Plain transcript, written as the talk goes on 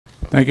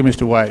Thank you,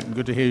 Mr. White.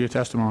 Good to hear your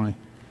testimony.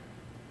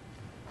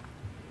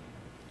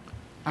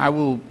 I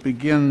will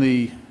begin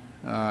the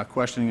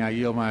questioning. I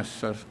yield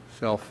myself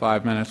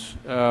 5 minutes.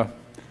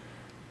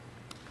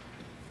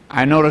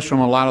 I noticed from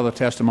a lot of the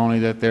testimony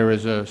that there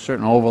is a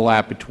certain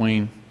overlap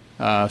between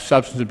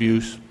substance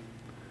abuse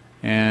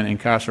and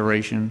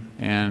incarceration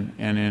and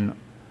in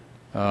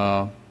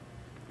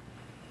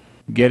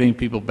getting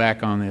people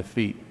back on their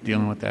feet,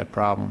 dealing with that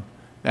problem.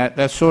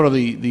 That's sort of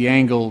the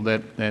angle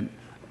that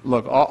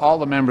look, all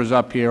the members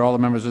up here, all the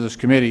members of this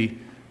committee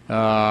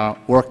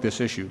work this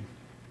issue.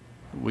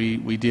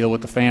 We deal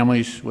with the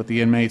families, with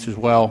the inmates as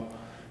well,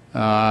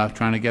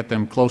 trying to get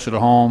them closer to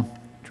home,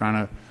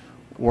 trying to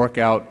work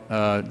out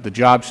the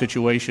job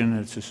situation.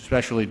 It's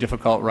especially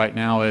difficult right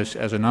now, as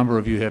a number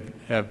of you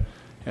have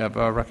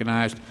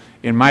recognized.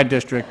 In my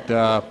district,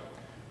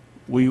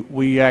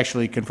 we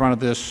actually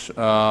confronted this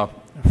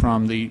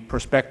from the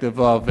perspective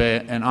of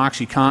an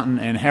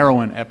OxyContin and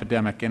heroin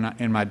epidemic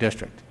in my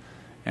district.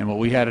 And what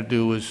we had to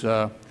do was,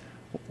 well,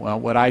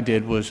 what I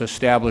did was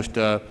established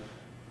 2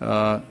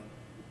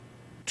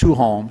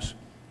 homes,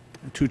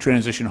 2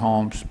 transition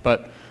homes,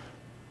 but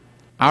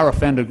our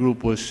offender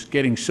group was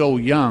getting so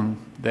young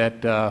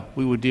that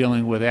we were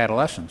dealing with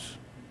adolescents.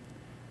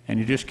 And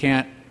you just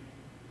can't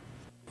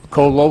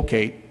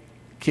co-locate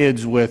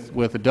kids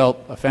with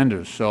adult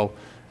offenders. So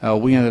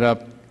we ended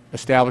up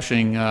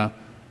establishing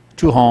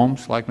 2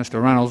 homes, like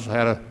Mr. Reynolds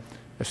had to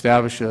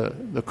establish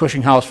the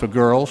Cushing House for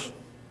girls,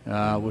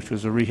 which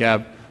was a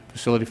rehab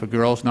facility for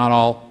girls, not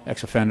all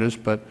ex-offenders,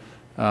 but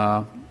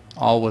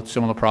all with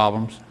similar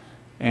problems,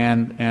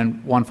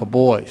 and one for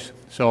boys.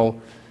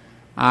 So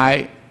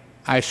I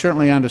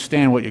certainly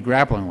understand what you're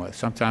grappling with.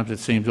 Sometimes it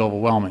seems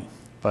overwhelming,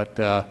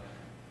 but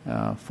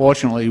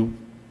fortunately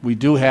we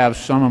do have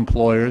some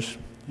employers,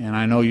 and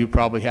I know you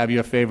probably have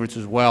your favorites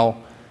as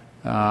well.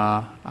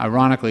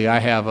 Ironically, I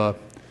have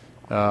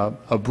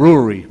a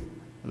brewery,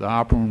 the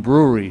Harpoon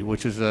Brewery,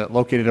 which is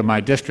located in my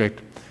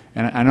district.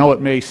 And I know it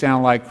may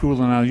sound like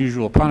cruel and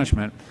unusual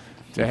punishment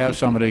to have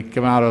somebody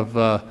come out of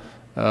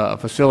a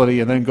facility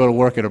and then go to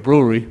work at a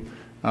brewery,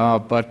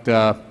 but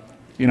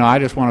you know, I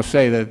just want to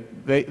say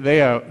that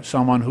they are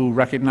someone who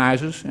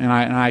recognizes, and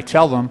I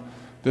tell them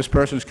this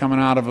person's coming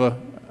out of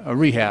a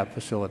rehab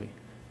facility,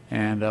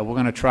 and we're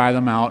going to try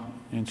them out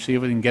and see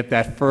if we can get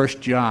that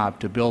first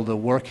job to build a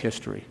work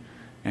history.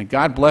 And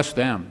God bless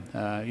them,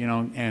 you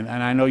know, and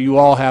I know you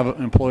all have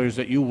employers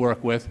that you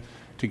work with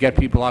to get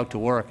people out to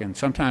work, and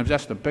sometimes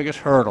that's the biggest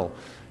hurdle,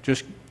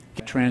 just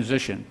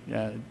transition,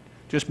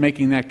 just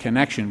making that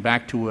connection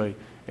back to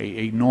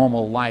a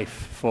normal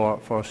life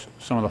for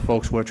some of the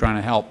folks we're trying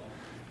to help.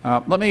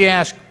 Let me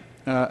ask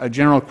a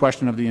general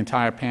question of the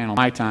entire panel,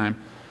 my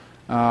time,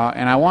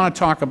 and I want to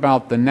talk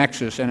about the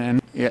nexus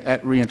and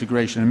at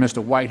reintegration, and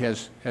Mr. White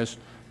has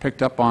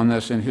picked up on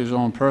this in his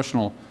own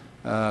personal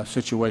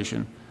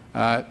situation.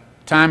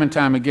 Time and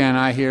time again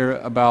I hear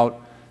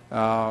about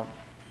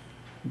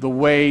the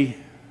way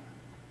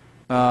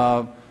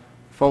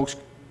folks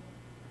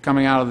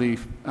coming out of the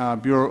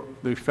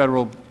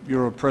Federal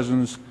Bureau of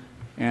Prisons,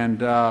 and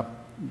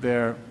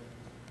they're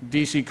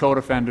D.C. code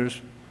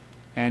offenders,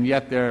 and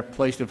yet they're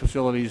placed in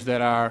facilities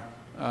that are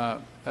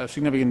a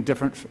significant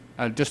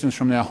distance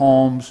from their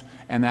homes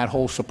and that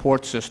whole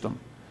support system.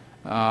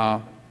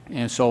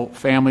 And so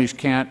families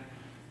can't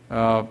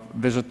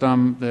visit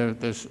them.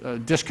 There's a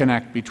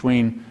disconnect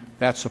between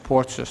that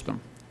support system.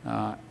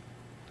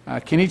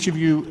 Can each of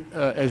you,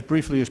 as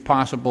briefly as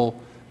possible,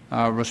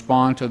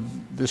 respond to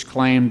this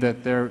claim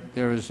that there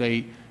is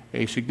a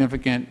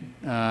significant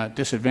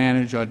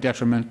disadvantage or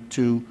detriment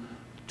to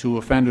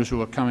offenders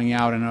who are coming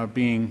out and are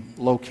being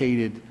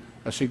located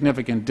a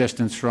significant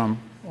distance from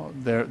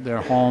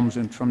their homes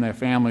and from their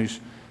families,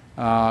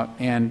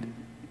 and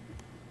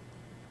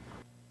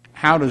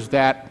how does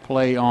that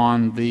play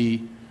on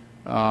the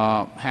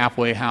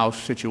halfway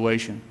house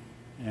situation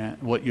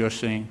and what you're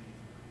seeing?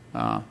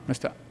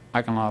 Mr.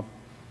 Eichenlaub.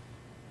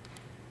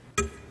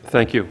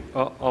 Thank you.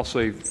 I'll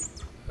say,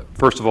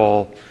 first of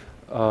all,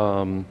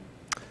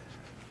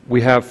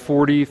 we have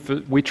 40,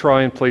 we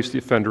try and place the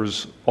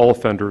offenders, all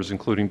offenders,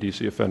 including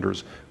DC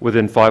offenders,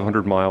 within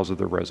 500 miles of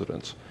their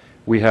residence.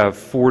 We have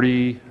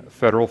 40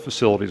 federal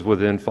facilities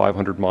within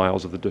 500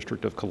 miles of the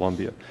District of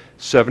Columbia.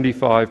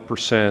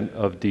 75%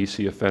 of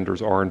DC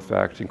offenders are in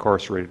fact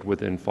incarcerated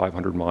within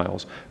 500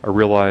 miles. I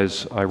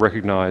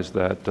recognize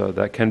that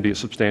that can be a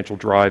substantial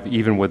drive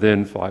even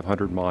within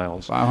 500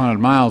 miles. 500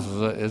 miles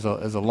is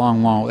a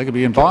long, they could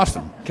be in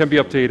Boston. Can be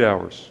up to 8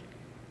 hours.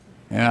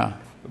 Yeah.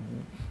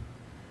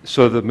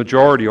 So the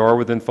majority are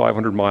within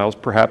 500 miles,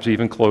 perhaps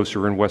even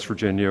closer in West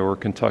Virginia or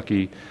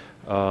Kentucky,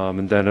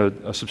 and then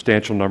a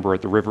substantial number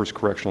at the Rivers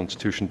Correctional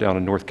Institution down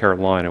in North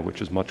Carolina,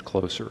 which is much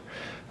closer.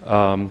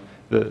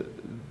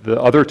 The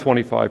other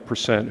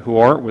 25% who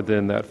aren't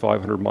within that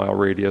 500-mile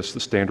radius, the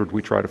standard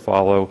we try to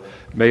follow,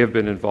 may have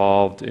been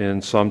involved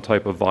in some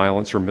type of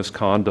violence or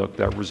misconduct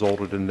that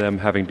resulted in them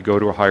having to go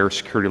to a higher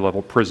security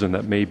level prison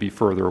that may be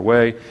further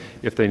away.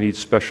 If they need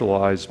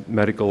specialized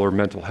medical or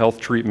mental health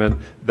treatment,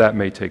 that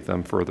may take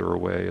them further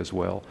away as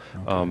well.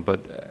 Okay.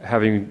 But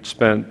having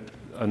spent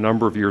a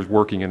number of years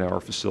working in our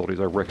facilities,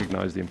 I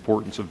recognize the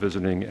importance of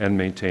visiting and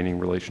maintaining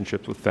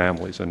relationships with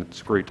families, and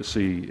it's great to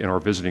see in our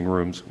visiting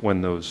rooms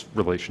when those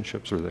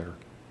relationships are there.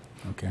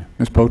 Okay.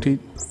 Ms. Poteet?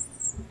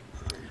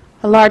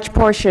 A large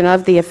portion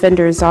of the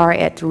offenders are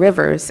at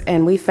Rivers,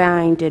 and we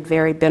find it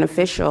very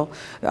beneficial.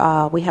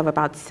 We have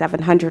about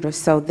 700 or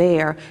so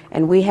there,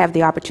 and we have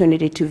the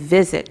opportunity to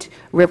visit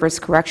Rivers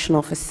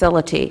Correctional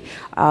Facility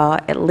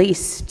at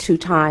least 2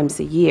 times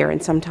a year,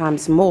 and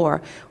sometimes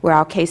more, where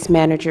our case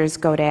managers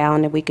go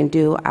down and we can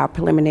do our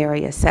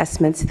preliminary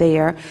assessments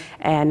there.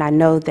 And I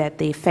know that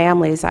the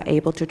families are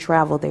able to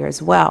travel there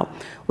as well.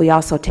 We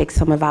also take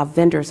some of our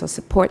vendors or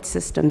support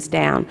systems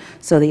down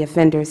so the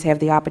offenders have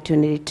the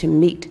opportunity to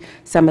meet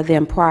some of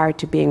them prior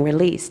to being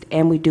released,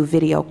 and we do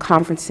video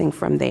conferencing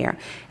from there.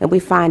 And we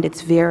find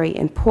it's very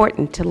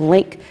important to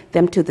link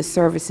them to the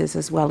services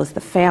as well as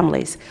the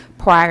families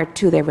prior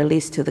to their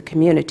release to the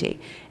community.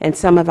 And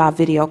some of our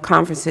video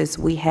conferences,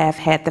 we have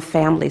had the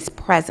families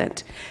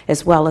present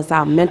as well as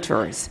our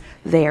mentors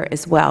there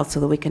as well so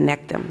that we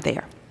connect them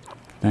there.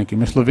 Thank you.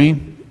 Ms.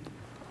 Levine?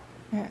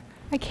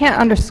 I can't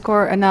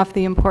underscore enough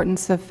the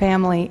importance of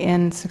family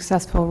in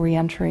successful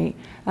reentry.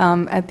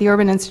 At the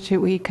Urban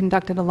Institute, we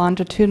conducted a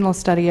longitudinal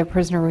study of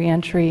prisoner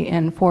reentry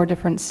in 4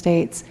 different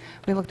states.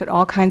 We looked at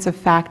all kinds of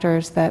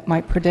factors that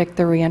might predict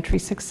the reentry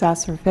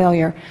success or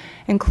failure,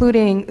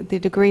 including the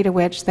degree to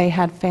which they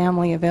had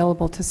family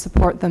available to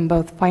support them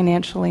both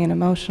financially and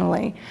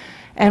emotionally.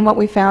 And what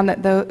we found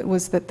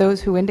was that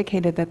those who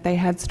indicated that they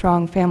had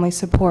strong family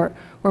support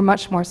were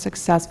much more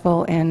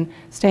successful in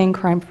staying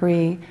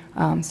crime-free,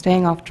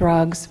 staying off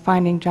drugs,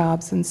 finding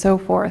jobs, and so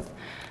forth.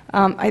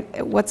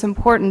 What's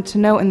important to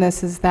note in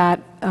this is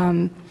that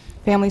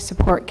family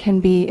support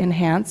can be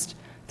enhanced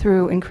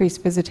through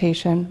increased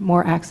visitation,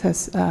 more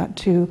access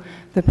to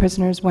the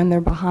prisoners when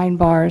they're behind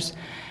bars.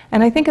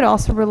 And I think it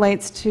also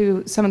relates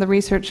to some of the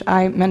research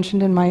I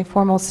mentioned in my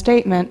formal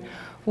statement,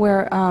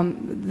 where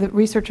the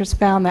researchers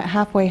found that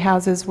halfway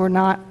houses were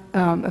not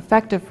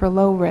effective for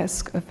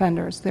low-risk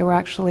offenders. They were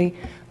actually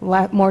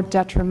more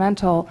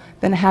detrimental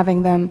than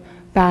having them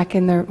back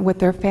in with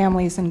their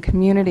families and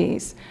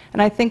communities.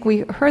 And I think we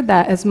heard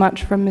that as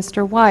much from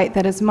Mr. White,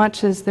 that as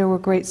much as there were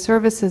great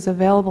services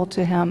available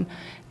to him,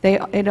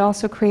 it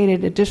also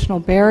created additional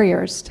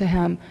barriers to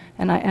him.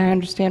 And I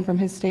understand from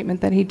his statement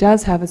that he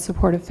does have a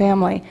supportive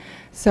family.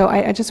 So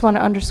I just want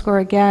to underscore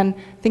again,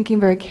 thinking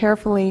very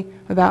carefully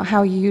about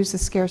how you use the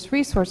scarce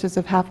resources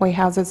of halfway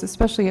houses,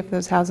 especially if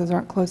those houses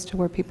aren't close to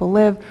where people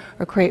live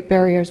or create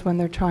barriers when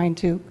they're trying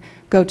to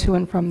go to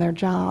and from their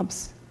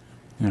jobs.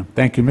 Yeah.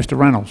 Thank you. Mr.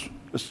 Reynolds.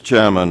 Mr.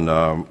 Chairman,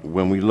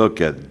 when we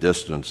look at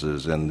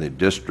distances in the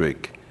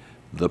district,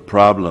 the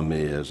problem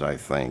is, I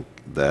think,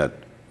 that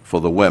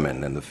for the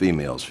women and the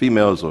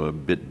females are a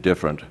bit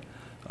different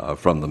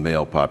from the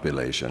male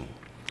population.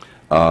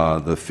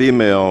 The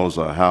females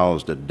are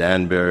housed at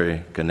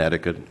Danbury,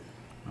 Connecticut,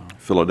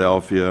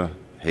 Philadelphia,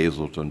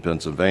 Hazleton,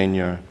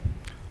 Pennsylvania,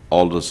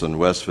 Alderson,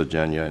 West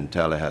Virginia, and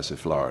Tallahassee,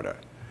 Florida.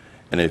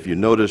 And if you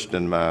noticed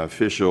in my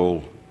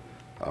official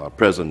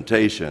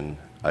presentation,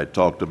 I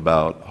talked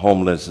about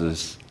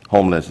homelessness,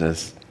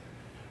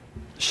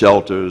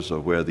 shelters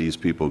of where these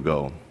people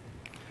go.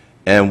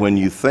 And when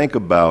you think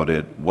about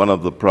it, one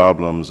of the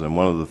problems and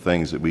one of the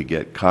things that we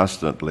get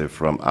constantly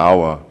from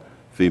our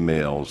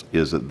females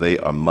is that they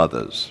are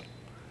mothers.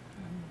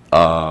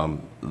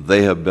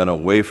 They have been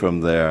away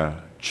from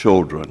their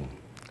children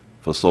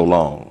for so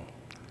long.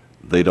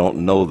 They don't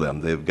know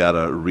them. They've got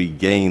to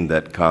regain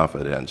that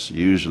confidence.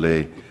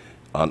 Usually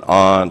an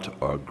aunt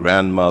or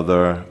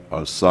grandmother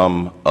or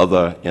some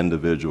other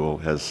individual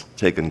has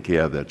taken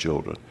care of their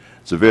children.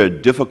 It's a very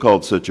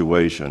difficult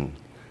situation.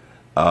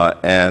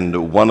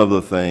 And one of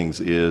the things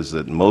is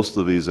that most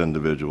of these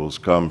individuals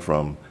come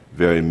from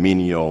very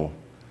menial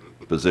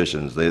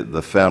positions.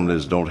 The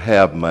families don't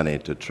have money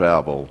to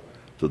travel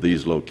to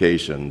these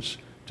locations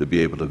to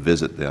be able to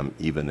visit them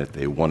even if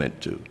they wanted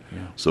to. Yeah.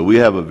 So we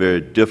have a very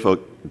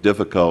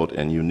difficult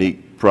and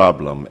unique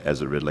problem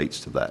as it relates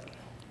to that.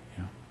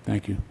 Yeah.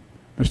 Thank you.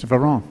 Mr.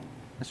 Ferron.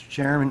 Mr.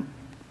 Chairman,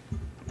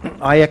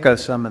 I echo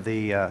some of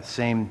the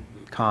same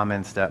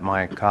comments that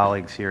my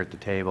colleagues here at the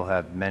table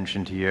have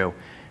mentioned to you.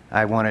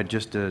 I wanted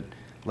just to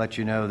let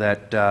you know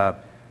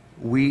that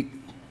we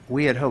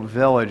at Hope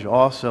Village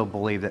also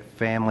believe that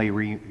family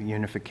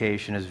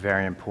reunification is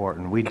very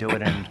important. We do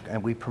it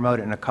and we promote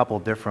it in a couple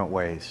different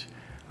ways.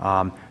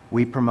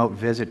 We promote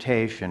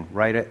visitation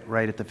right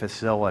at the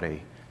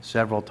facility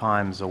several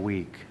times a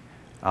week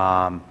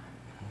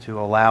to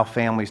allow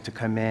families to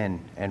come in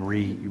and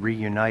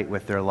reunite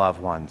with their loved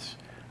ones.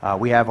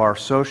 We have our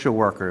social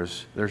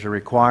workers. There's a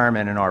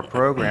requirement in our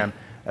program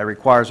that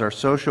requires our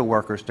social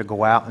workers to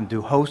go out and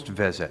do host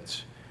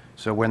visits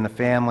So when the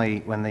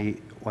family, when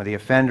the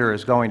offender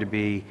is going to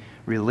be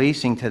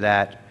releasing to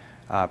that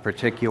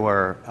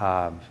particular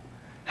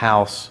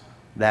house,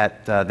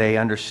 that they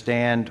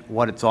understand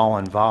what it's all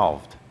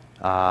involved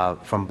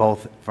from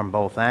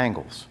both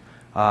angles.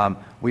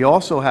 We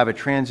also have a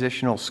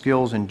transitional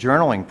skills and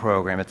journaling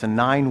program. It's a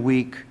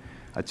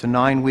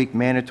 9-week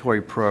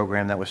mandatory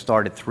program that was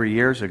started 3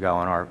 years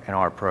ago in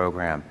our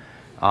program.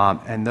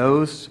 And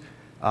those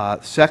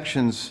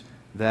sections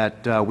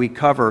that we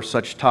cover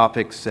such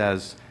topics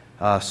as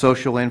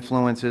social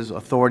influences,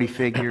 authority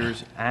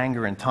figures,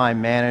 anger and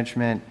time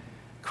management,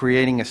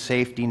 creating a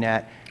safety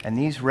net, and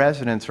these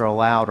residents are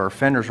allowed, or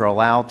offenders are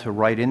allowed, to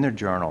write in their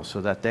journal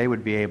so that they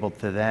would be able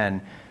to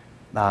then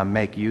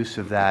make use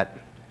of that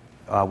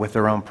with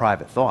their own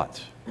private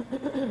thoughts.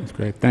 That's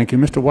great. Thank you.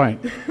 Mr.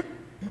 White.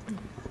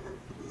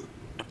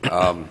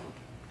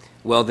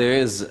 Well, there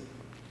is,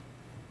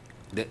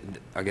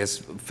 I guess,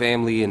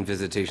 family and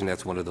visitation,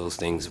 that's one of those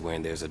things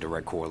when there's a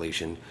direct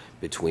correlation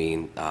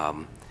between,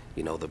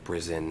 you know, the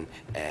prison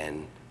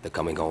and the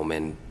coming home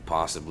and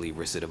possibly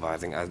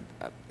recidivizing,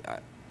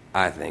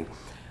 I think.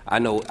 I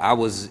know I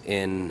was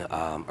in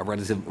a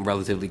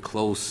relatively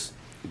close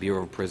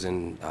Bureau of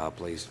Prison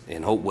place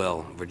in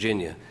Hopewell,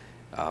 Virginia.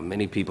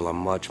 Many people are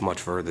much,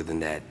 much further than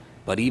that.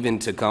 But even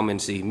to come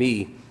and see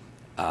me,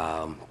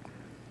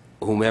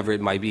 whomever it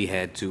might be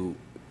had to,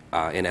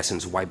 in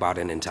essence, wipe out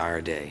an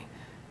entire day.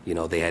 You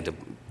know, they had to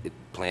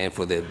plan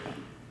for the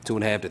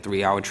 2.5 to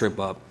 3 hour trip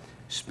up,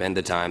 spend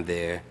the time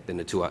there, then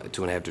the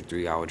 2.5 to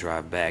 3 hour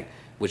drive back,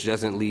 which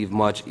doesn't leave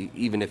much.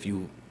 Even if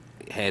you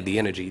had the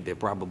energy, there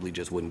probably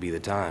just wouldn't be the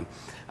time.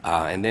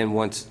 And then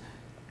when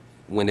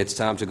it's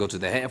time to go to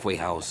the halfway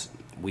house,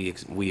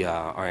 we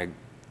are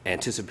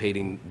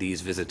anticipating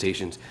these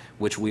visitations,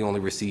 which we only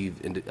receive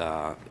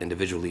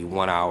individually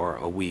 1 hour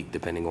a week,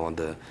 depending on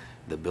the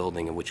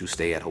building in which you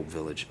stay at Hope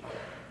Village.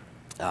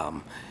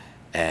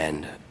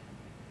 And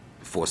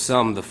for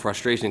some, the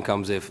frustration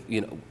comes if,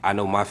 you know, I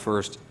know my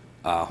first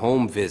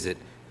home visit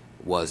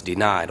was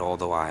denied,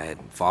 although I had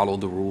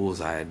followed the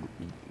rules, I had,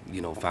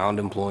 you know, found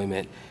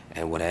employment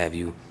and what have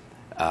you.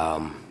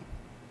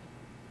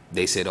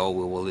 They said, oh,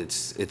 well,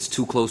 it's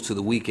too close to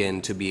the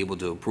weekend to be able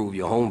to approve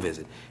your home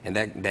visit. And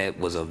that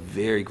was a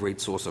very great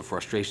source of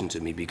frustration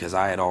to me, because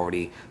I had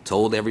already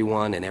told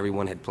everyone, and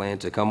everyone had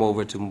planned to come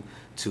over to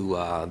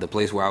the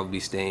place where I would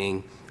be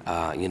staying,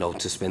 you know,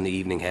 to spend the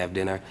evening, have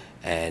dinner.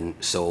 And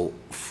so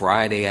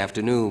Friday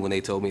afternoon, when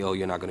they told me, oh,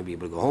 you're not going to be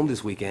able to go home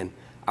this weekend,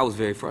 I was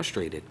very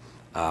frustrated.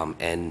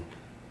 And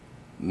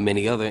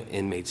many other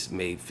inmates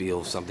may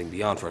feel something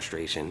beyond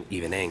frustration,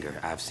 even anger.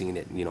 I've seen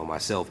it, you know,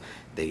 myself.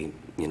 They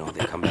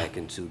come back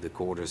into the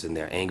quarters and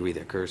they're angry,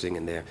 they're cursing,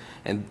 and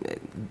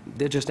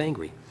they're just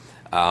angry.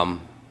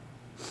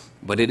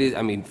 But it is,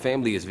 I mean,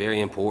 family is very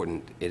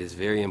important. It is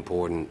very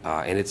important,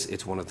 and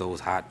it's one of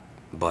those hot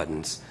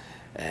buttons.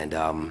 And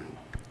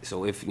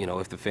so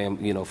if the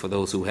family, you know, for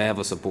those who have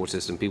a support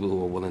system, people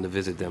who are willing to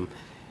visit them,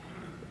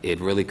 it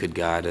really could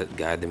guide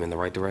them in the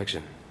right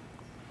direction.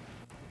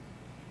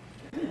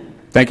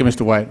 Thank you,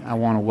 Mr. White. I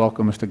want to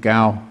welcome Mr.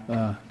 Gao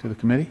to the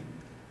committee.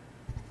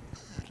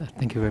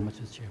 Thank you very much,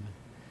 Mr.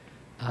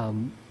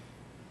 Chairman.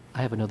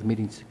 I have another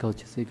meeting to go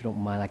to, so if you don't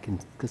mind, I can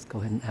just go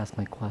ahead and ask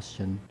my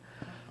question.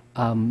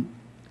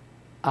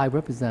 I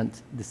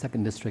represent the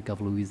 2nd District of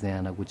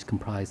Louisiana, which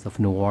comprises of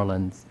New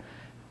Orleans,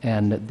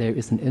 and there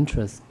is an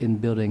interest in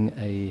building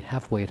a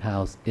halfway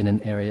house in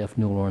an area of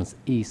New Orleans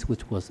East,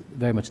 which was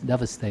very much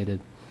devastated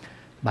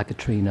by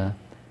Katrina,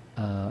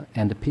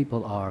 and the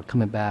people are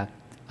coming back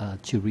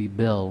to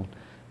rebuild.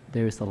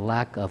 There is a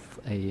lack of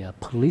a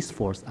police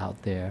force out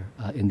there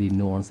in the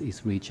New Orleans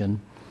East region.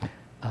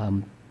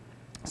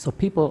 So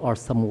people are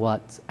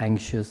somewhat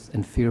anxious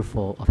and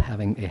fearful of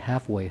having a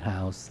halfway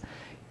house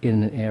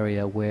in an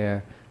area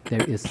where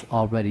there is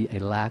already a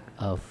lack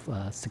of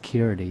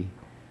security.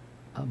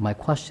 My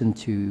question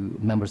to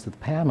members of the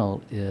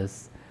panel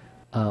is,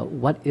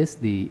 what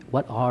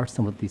are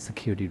some of the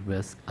security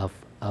risks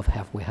of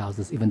halfway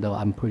houses, even though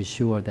I'm pretty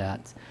sure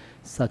that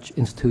such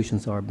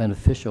institutions are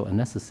beneficial and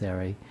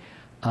necessary?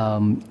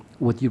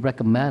 Would you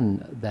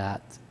recommend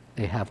that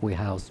a halfway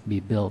house be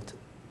built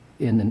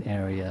in an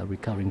area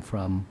recovering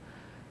from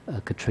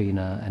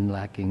Katrina and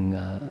lacking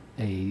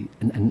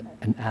an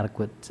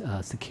adequate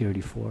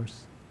security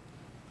force?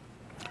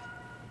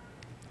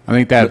 I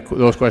think that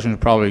those questions are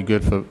probably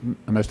good for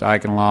Mr.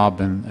 Eichenlaub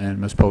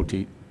and Ms.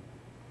 Poteet.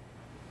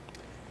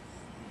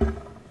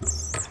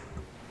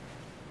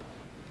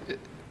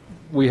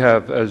 We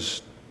have,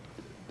 as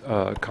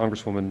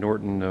Congresswoman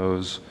Norton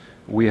knows,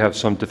 we have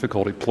some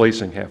difficulty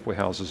placing halfway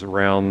houses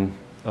around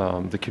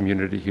the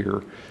community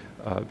here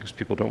because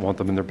people don't want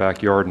them in their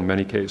backyard in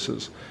many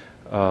cases.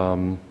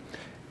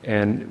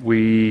 And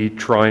we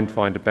try and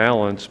find a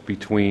balance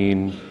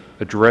between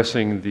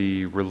addressing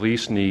the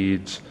release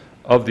needs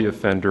of the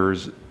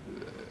offenders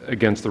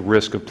against the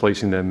risk of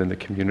placing them in the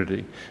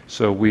community.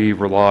 So we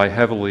rely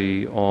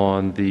heavily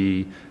on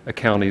the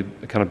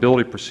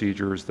accountability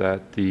procedures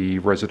that the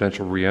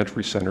residential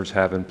reentry centers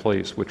have in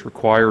place, which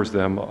requires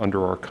them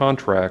under our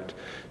contract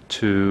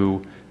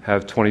to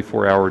have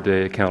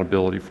 24-hour-a-day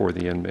accountability for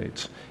the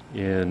inmates,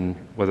 in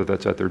whether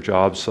that's at their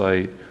job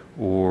site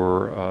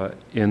or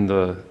in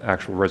the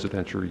actual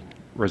residential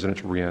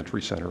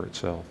reentry center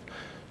itself.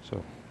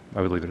 So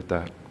I would leave it at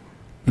that.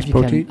 If you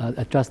can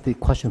address the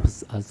question,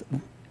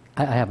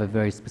 I have a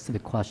very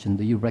specific question.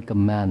 Do you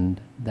recommend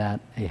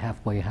that a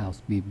halfway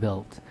house be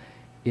built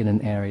in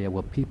an area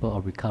where people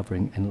are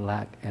recovering and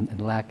lack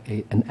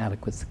an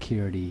adequate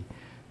security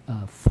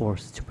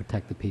force to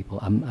protect the people?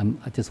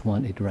 I just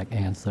want a direct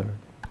answer.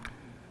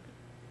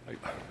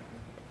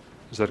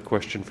 Is that a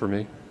question for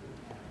me,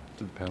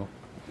 to the panel?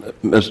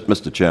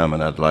 Mr.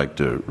 Chairman, I'd like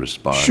to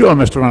respond. Sure,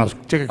 Mr. Reynolds.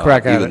 Take a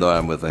crack at it. Even though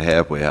I'm with a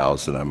halfway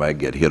house and I might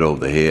get hit over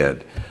the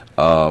head,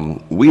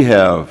 we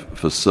have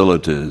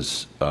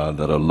facilities that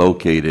are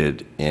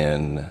located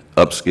in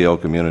upscale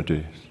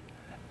communities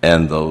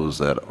and those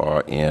that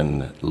are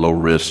in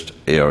low-risk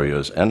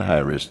areas and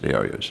high-risk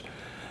areas.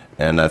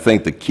 And I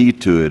think the key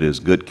to it is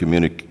good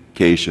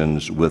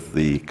communications with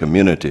the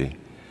community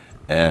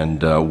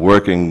and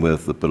working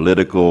with the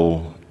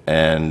political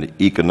and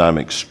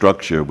economic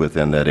structure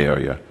within that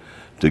area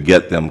to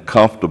get them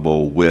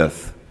comfortable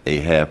with a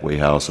halfway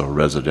house or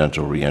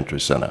residential reentry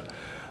center.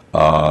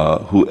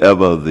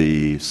 Whoever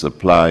the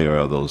supplier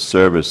of those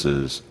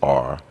services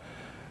are,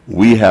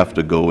 we have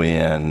to go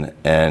in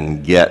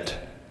and get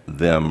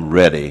them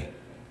ready.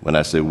 When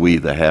I say we,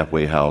 the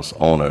halfway house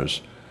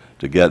owners,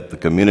 to get the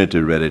community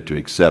ready to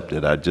accept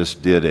it. I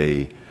just did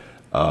a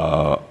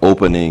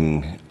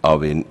opening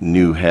of a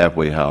new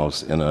halfway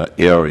house in an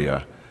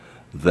area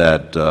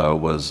that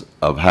was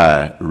of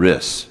high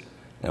risk.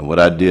 And what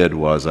I did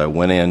was I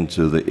went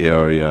into the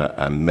area,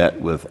 I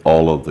met with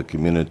all of the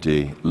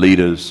community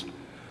leaders,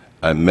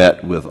 I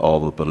met with all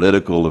the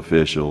political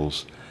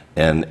officials,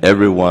 and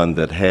everyone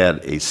that had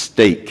a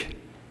stake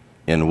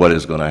in what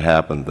is going to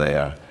happen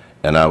there.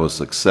 And I was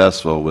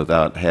successful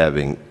without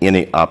having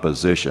any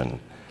opposition.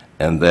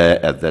 And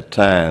there, at that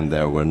time,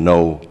 there were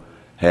no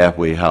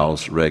halfway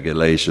house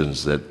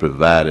regulations that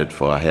provided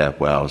for a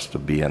halfway house to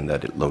be in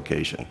that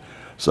location.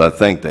 So I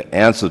think the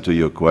answer to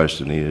your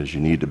question is you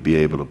need to be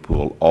able to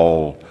pull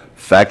all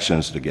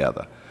factions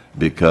together,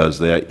 because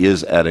there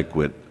is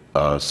adequate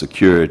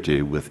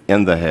security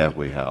within the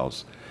halfway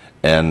house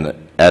and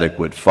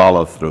adequate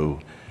follow-through,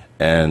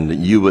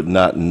 and you would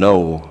not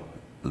know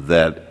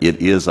that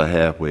it is a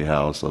halfway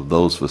house of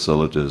those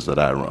facilities that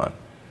I run.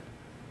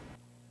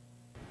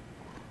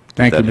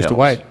 Thank you, That Mr. helps.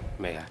 White.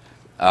 May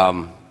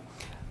I?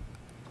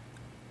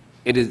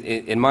 It is,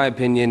 in my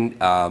opinion,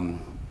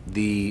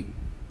 the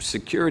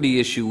security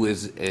issue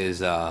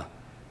is I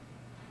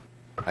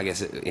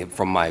guess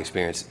from my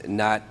experience,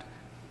 not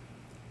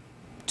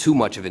too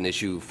much of an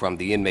issue from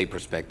the inmate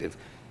perspective.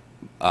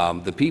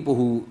 The people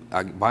who,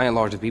 by and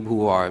large, the people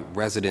who are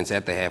residents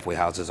at the halfway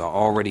houses are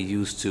already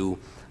used to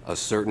a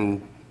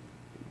certain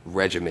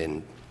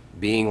regimen,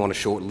 being on a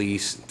short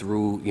lease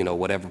through,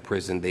 whatever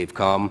prison they've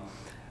come.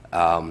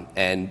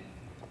 And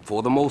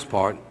for the most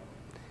part,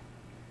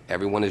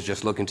 everyone is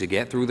just looking to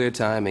get through their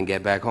time and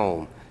get back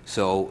home.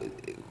 So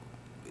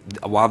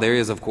while there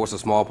is, of course, a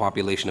small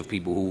population of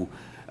people who,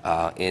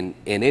 in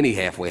any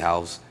halfway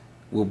house,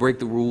 will break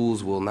the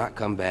rules, will not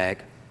come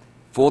back,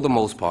 for the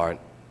most part,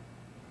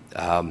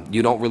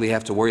 you don't really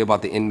have to worry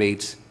about the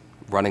inmates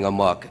running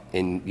amok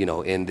in,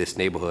 in this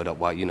neighborhood.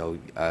 While,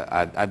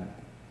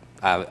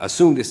 I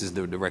assume this is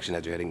the direction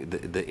that you're heading,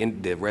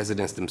 the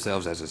residents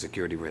themselves as a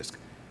security risk.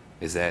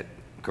 Is that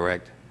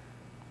correct?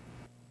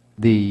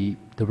 The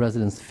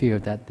residents fear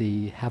that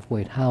the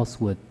halfway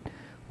house would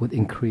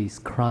increase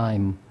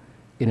crime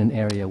in an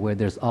area where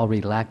there's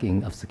already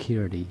lacking of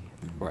security.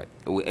 Right.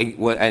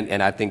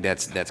 And I think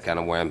that's kind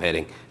of where I'm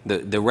heading.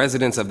 The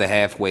residents of the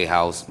halfway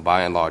house,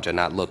 by and large, are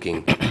not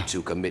looking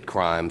to commit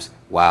crimes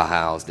while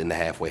housed in the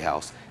halfway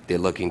house. They're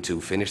looking to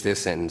finish their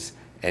sentence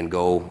and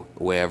go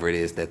wherever it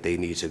is that they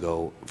need to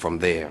go from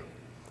there.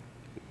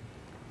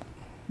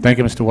 Thank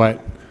you, Mr. White.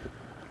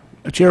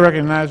 The chair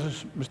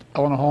recognizes Mr.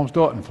 Eleanor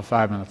Holmes-Dorton for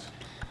 5 minutes.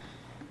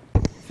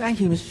 Thank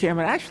you, Mr.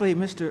 Chairman. Actually,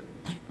 Mr.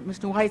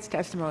 White's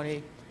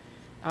testimony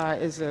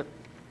is in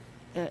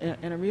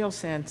a real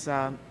sense,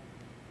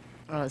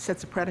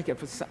 sets a predicate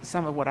for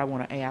some of what I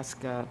want to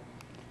ask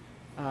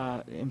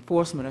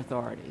enforcement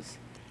authorities.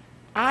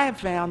 I have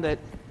found that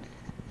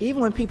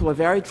even when people are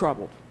very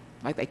troubled,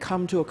 like they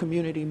come to a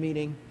community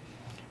meeting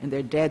and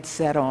they're dead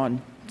set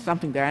on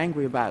something they're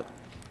angry about,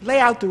 lay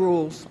out the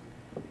rules,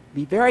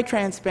 be very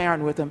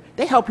transparent with them.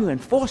 They help you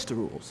enforce the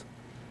rules.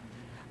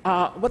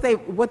 What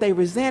they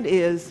resent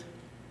is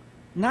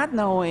not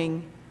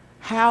knowing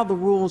how the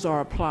rules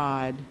are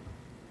applied,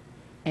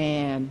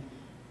 and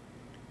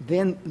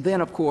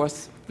then of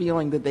course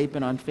feeling that they've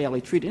been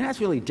unfairly treated. And that's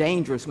really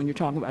dangerous when you're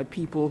talking about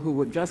people who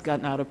have just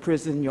gotten out of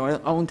prison.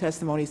 Your own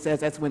testimony says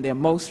that's when they're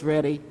most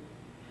ready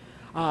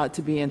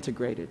to be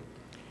integrated.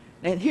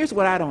 And here's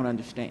what I don't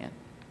understand.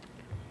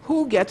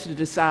 Who gets to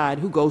decide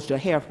who goes to a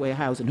halfway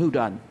house and who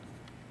doesn't?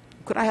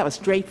 Could I have a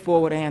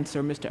straightforward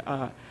answer,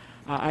 Mr.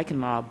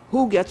 Eichenlaub?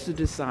 Who gets to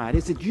decide?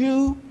 Is it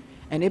you?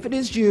 And if it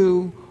is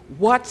you,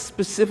 what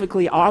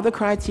specifically are the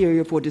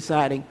criteria for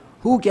deciding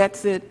who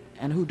gets it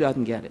and who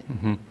doesn't get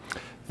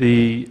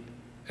it?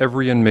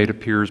 Every inmate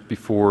appears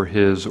before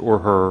his or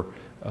her,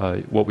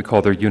 what we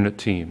call their unit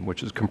team,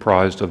 which is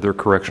comprised of their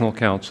correctional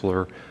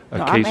counselor.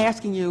 No, I'm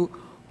asking you,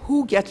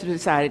 who gets to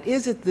decide it?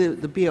 Is it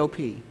the BOP?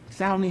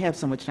 Because I only have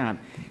so much time.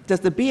 Does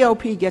the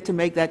BOP get to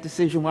make that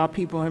decision while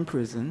people are in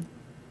prison?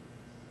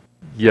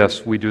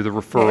 Yes, we do the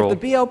referral. If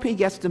the BOP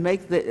gets to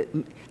make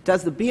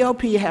does the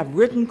BOP have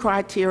written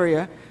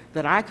criteria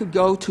that I could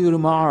go to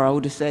tomorrow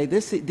to say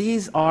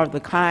these are the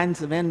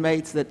kinds of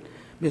inmates that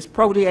Ms.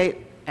 Prodier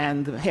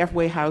and the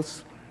halfway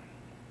house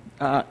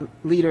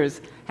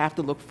leaders have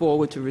to look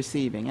forward to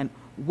receiving? And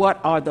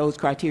what are those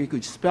criteria?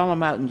 Could you spell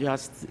them out and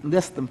just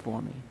list them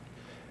for me?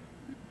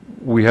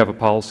 We have a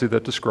policy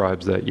that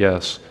describes that,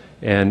 yes,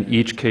 and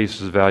each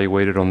case is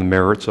evaluated on the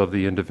merits of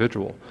the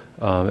individual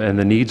and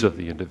the needs of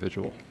the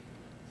individual.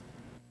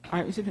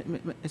 All right,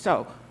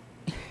 so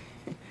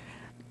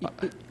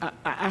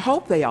I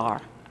hope they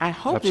are. I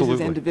hope Absolutely.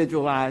 this is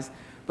individualized,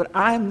 but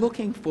I'm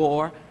looking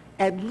for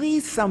at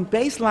least some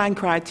baseline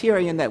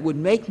criterion that would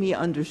make me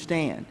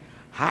understand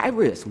high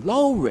risk,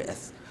 low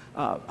risk,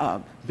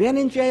 been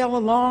in jail a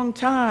long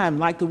time,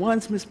 like the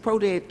ones Ms.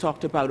 Prodier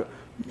talked about,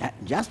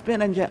 just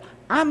been in jail.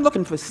 I'm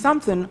looking for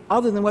something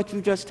other than what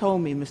you just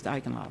told me,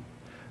 Mr. Eichenlaub.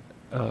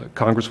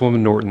 Congresswoman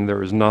Norton,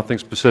 there is nothing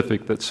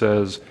specific that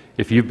says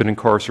if you've been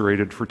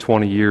incarcerated for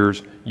 20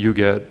 years, you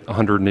get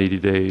 180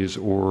 days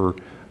or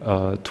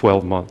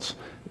 12 months.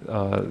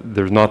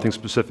 There's nothing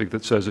specific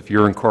that says if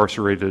you're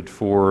incarcerated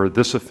for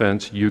this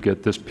offense, you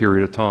get this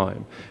period of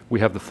time.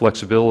 We have the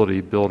flexibility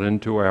built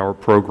into our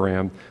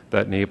program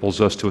that enables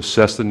us to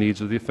assess the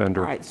needs of the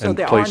offender Right, so and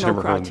there are place no him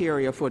or her.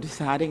 criteria for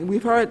deciding.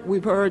 We've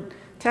heard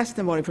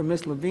testimony from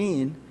Ms.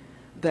 Levine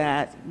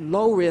that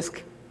low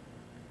risk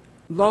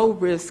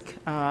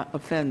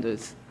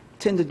offenders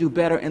tend to do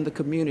better in the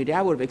community.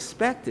 I would have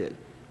expected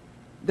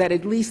that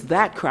at least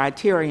that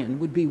criterion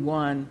would be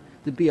one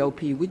the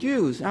BOP would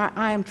use.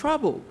 I am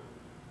troubled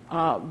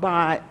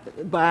by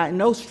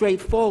no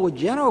straightforward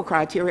general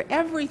criteria.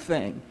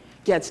 Everything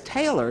gets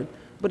tailored,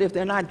 but if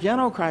they're not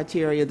general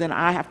criteria, then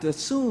I have to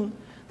assume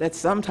that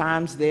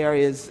sometimes there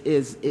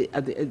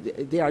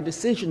are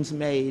decisions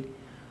made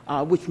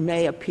which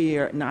may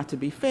appear not to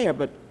be fair.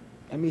 But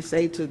let me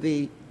say to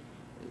the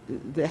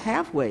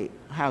halfway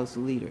house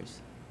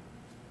leaders,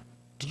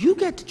 do you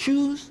get to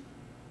choose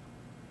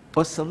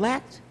or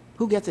select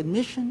who gets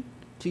admission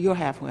to your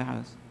halfway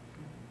house?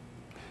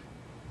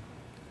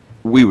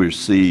 We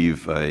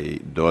receive a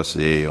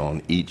dossier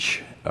on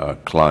each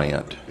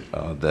client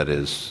that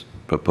is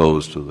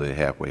proposed to the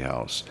halfway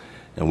house,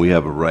 and we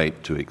have a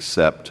right to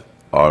accept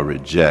or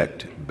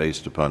reject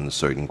based upon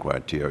certain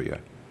criteria.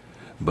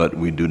 But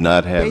we do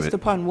not have Based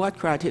upon what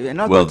criteria?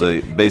 In other well,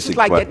 words, the basic it's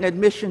like getting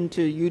admission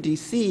to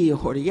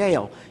UDC or to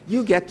Yale.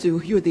 You get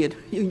to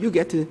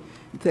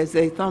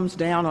say thumbs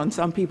down on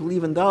some people,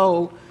 even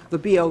though the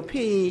BOP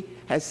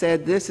has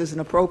said this is an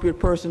appropriate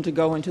person to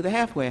go into the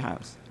halfway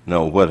house.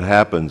 No, what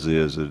happens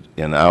is that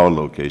in our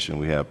location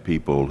we have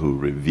people who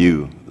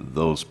review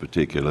those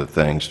particular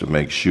things to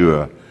make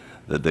sure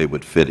that they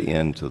would fit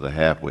into the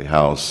halfway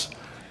house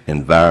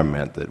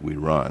environment that we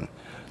run.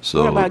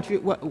 So What about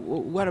you,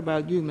 what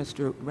about you,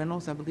 Mr.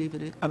 Reynolds, I believe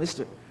it is?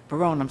 Mr.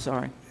 Perrone, I'm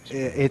sorry.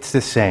 It's the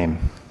same.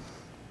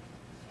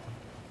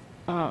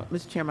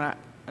 Mr. Chairman,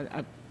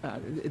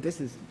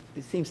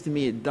 it seems to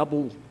me a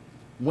double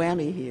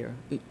whammy here,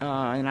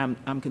 and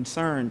I'm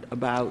concerned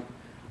about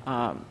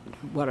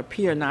what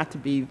appear not to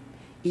be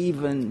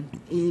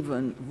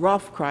even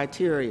rough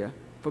criteria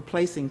for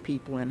placing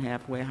people in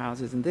halfway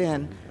houses, and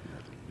then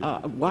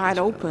wide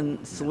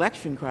open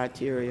selection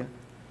criteria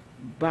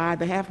by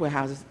the halfway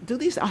houses. Do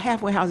these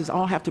halfway houses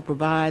all have to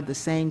provide the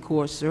same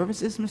core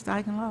services,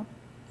 Mr. Eichenlaub?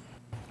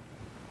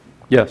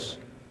 Yes.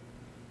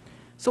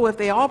 So if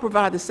they all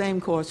provide the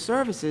same core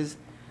services,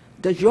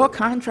 does your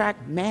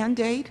contract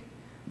mandate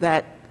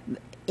that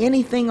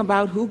anything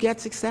about who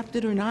gets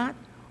accepted or not?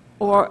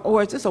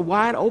 Or is this a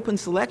wide open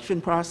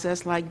selection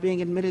process like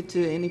being admitted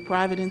to any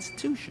private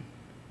institution?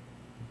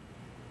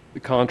 The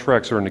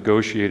contracts are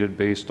negotiated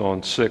based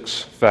on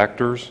 6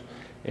 factors,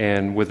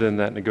 and within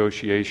that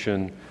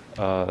negotiation,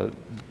 there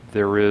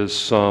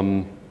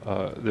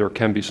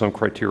can be some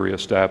criteria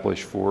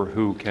established for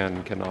who can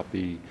and cannot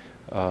be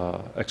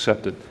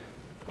accepted.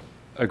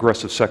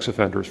 Aggressive sex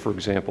offenders, for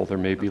example, there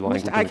may be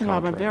language in the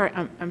contract. Mr.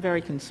 Eichenlaub, I'm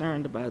very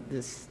concerned about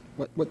this,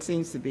 what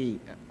seems to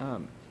be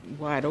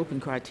wide open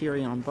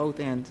criteria on both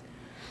ends.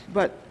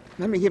 But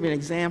let me give you an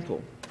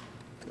example.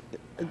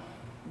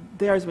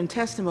 There has been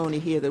testimony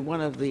here that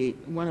one of the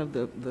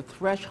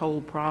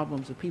threshold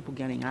problems of people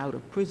getting out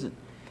of prison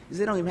is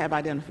they don't even have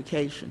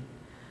identification.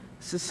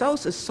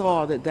 SESOSA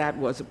saw that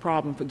was a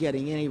problem for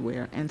getting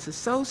anywhere, and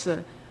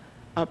SESOSA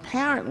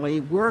apparently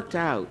worked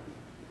out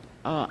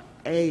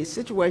a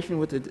situation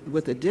with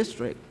the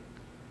district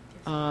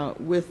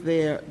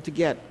to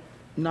get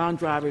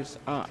non-drivers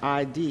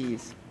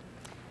IDs.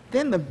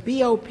 Then the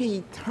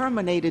BOP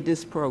terminated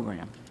this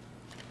program.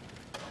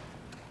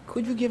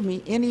 Could you give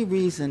me any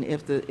reason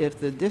if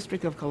the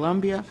District of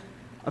Columbia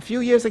A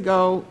few years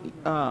ago,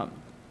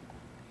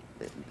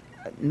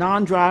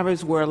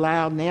 non-drivers were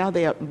allowed. Now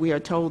we are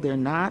told they're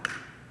not.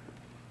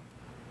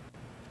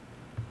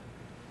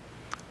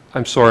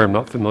 I'm sorry, I'm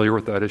not familiar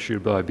with that issue,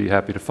 but I'd be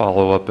happy to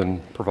follow up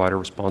and provide a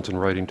response in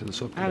writing to the I'd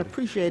subcommittee.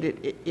 appreciate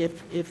it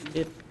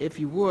if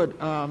you would.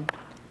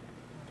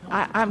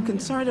 I'm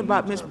concerned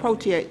about Ms.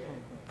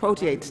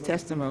 Protiate's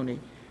testimony,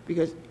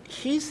 because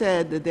she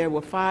said that there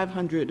were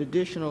 500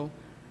 additional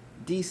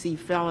D.C.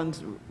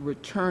 felons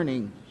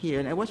returning here.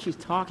 And what she's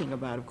talking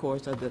about, of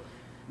course, are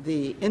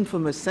the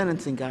infamous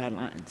sentencing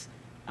guidelines.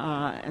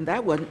 And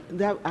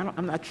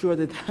I'm not sure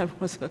that that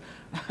was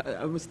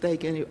a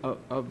mistake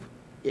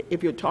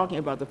if you're talking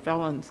about the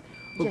felons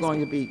who are Yes,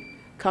 going to be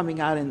coming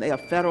out, and they are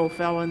federal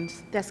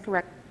felons, That's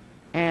correct.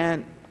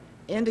 and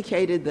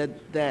indicated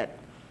that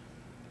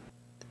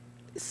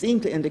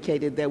seemed to indicate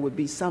that there would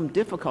be some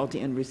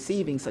difficulty in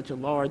receiving such a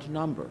large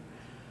number.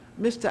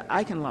 Mr.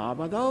 Eichenlaub,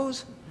 are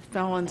those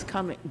felons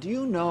coming? Do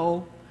you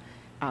know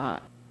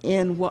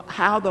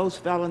how those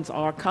felons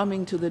are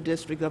coming to the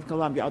District of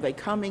Columbia? Are they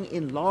coming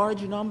in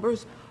large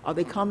numbers? Are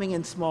they coming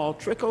in small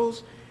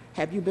trickles?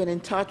 Have you been in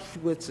touch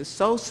with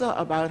SOSA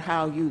about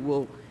how you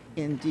will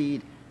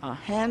indeed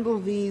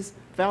handle these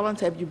felons?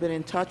 Have you been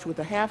in touch with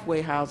the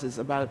halfway houses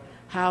about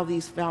how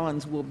these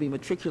felons will be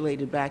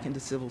matriculated back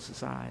into civil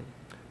society?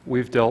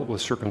 We've dealt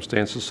with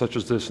circumstances such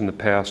as this in the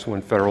past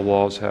when federal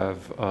laws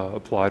have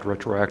applied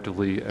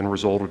retroactively and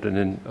resulted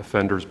in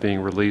offenders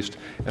being released,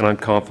 and I'm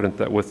confident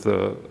that with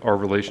our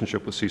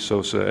relationship with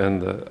CSOSA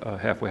and the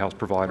halfway house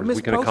providers,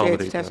 we can accommodate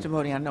them. Ms.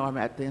 testimony, I know I'm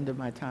at the end of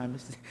my time,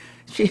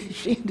 she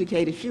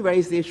indicated, she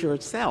raised the issue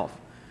herself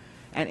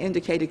and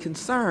indicated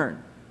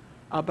concern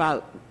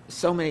about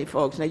so many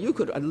folks. Now, you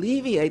could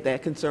alleviate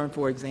that concern,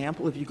 for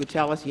example, if you could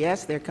tell us,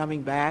 yes, they're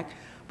coming back,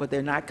 but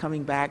they're not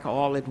coming back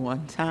all at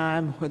one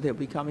time, or they'll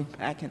be coming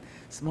back in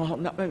small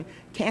numbers.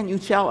 Can you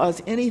tell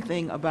us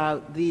anything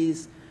about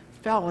these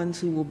felons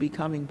who will be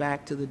coming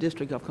back to the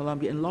District of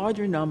Columbia in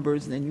larger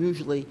numbers than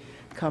usually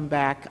come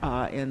back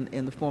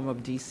in the form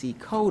of D.C.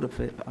 Code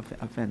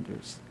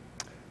offenders?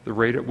 The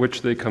rate at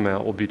which they come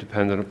out will be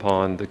dependent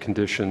upon the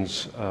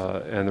conditions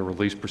and the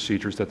release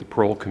procedures that the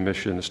Parole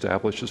Commission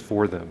establishes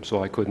for them,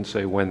 so I couldn't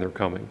say when they're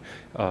coming.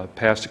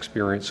 Past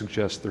experience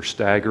suggests they're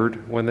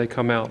staggered when they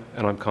come out,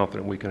 and I'm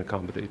confident we can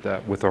accommodate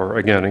that with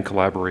again, in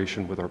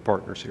collaboration with our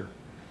partners here.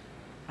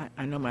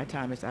 I know my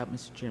time is out,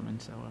 Mr.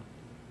 Chairman, so...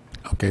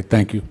 Okay,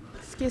 thank you.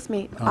 Excuse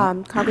me,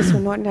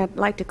 Congressman Norton, I'd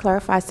like to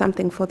clarify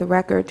something for the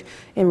record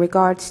in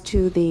regards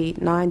to the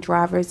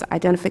non-drivers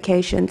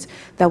identifications.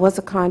 There was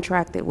a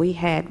contract that we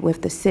had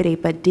with the city,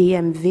 but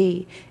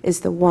DMV is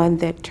the one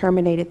that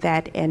terminated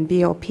that, and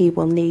BOP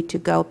will need to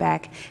go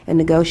back and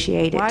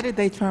negotiate it. Why did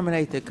they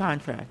terminate the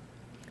contract?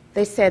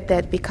 They said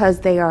that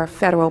because they are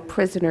federal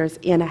prisoners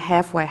in a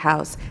halfway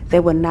house, they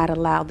would not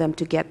allow them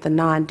to get the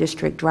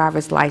non-district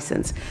driver's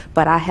license.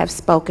 But I have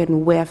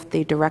spoken with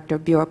the Director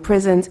of Bureau of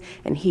Prisons,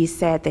 and he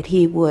said that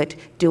he would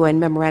do a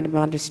memorandum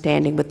of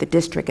understanding with the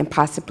district and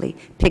possibly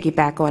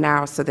piggyback on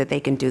ours so that they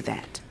can do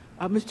that.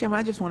 Mr. Chairman,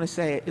 I just want to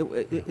say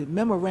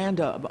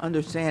memoranda of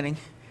understanding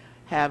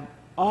have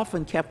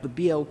often kept the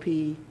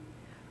BOP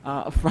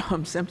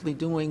from simply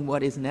doing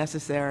what is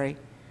necessary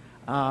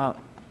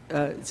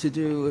to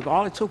do. If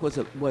all it took was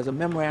a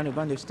memorandum of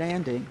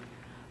understanding,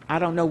 I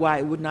don't know why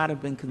it would not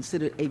have been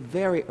considered a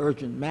very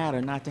urgent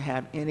matter not to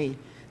have any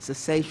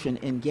cessation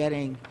in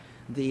getting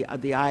the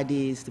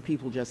IDs, the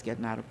people just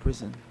getting out of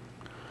prison.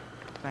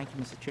 Thank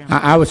you, Mr. Chairman.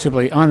 I would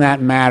simply, on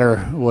that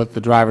matter with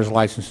the driver's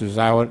licenses,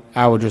 I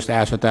would just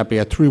ask that be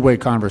a three-way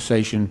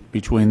conversation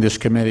between this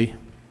committee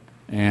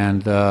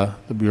and the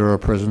Bureau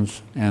of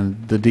Prisons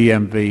and the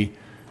DMV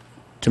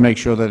to make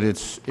sure that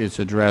it's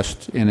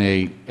addressed in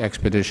a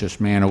expeditious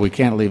manner. We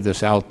can't leave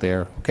this out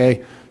there,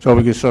 okay? So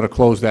we can sort of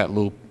close that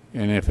loop.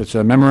 And if it's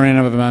a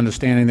memorandum of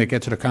understanding that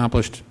gets it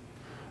accomplished,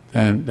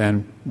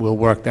 then we'll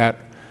work that.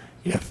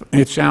 If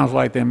it sounds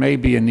like there may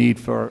be a need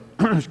for,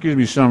 excuse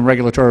me, some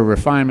regulatory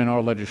refinement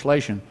or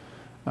legislation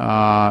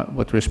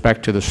with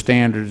respect to the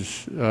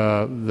standards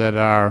that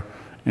are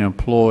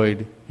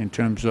employed in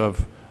terms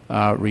of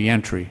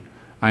reentry.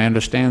 I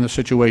understand the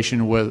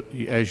situation with,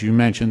 as you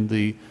mentioned,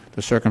 the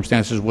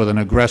circumstances with an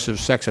aggressive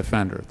sex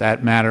offender.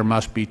 That matter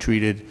must be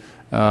treated,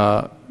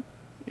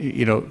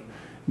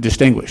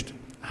 distinguished.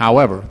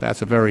 However,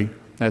 that's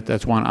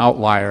one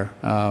outlier.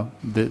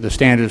 The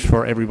standards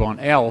for everyone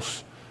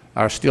else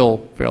are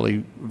still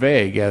fairly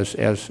vague, as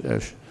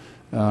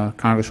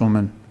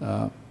Congresswoman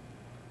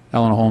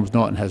Eleanor Holmes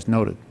Norton has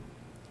noted.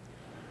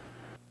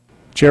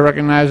 Chair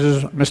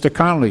recognizes Mr.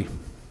 Connolly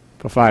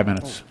for 5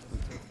 minutes.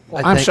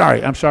 I'm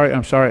sorry. I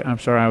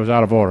was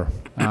out of order.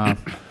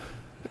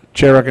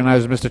 Chair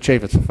recognizes Mr.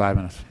 Chaffetz for 5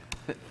 minutes.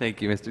 Thank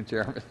you, Mr.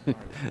 Chairman.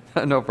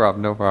 No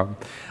problem.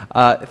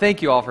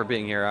 Thank you all for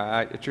being here.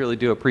 I truly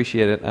do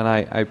appreciate it, and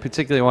I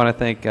particularly want to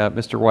thank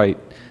Mr. White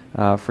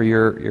for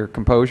your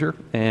composure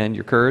and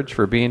your courage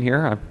for being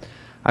here.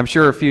 I'm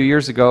sure a few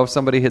years ago, if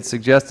somebody had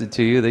suggested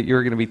to you that you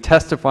were going to be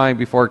testifying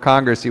before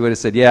Congress, you would have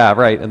said, yeah,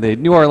 right, and the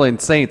New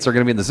Orleans Saints are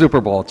going to be in the Super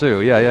Bowl,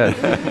 too. Yeah,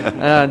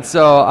 yeah. And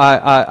so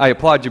I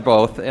applaud you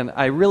both, and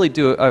I really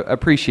do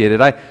appreciate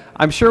it.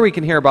 I'm sure we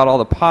can hear about all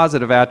the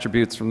positive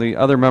attributes from the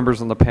other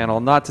members on the panel,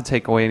 not to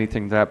take away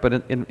anything from that, but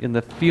in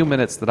the few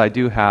minutes that I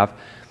do have,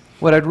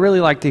 what I'd really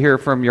like to hear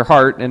from your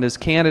heart, and as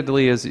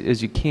candidly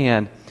as you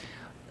can,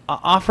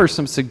 offer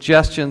some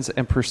suggestions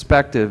and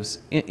perspectives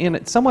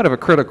in somewhat of a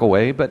critical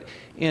way, but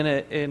in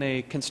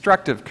a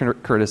constructive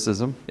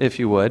criticism, if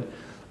you would,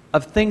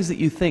 of things that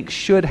you think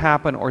should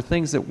happen or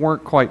things that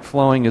weren't quite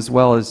flowing as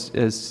well as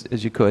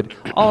you could,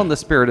 all in the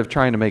spirit of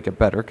trying to make it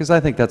better, because I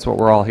think that's what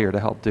we're all here to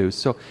help do.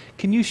 So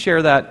can you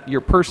share that,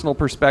 your personal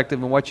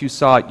perspective and what you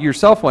saw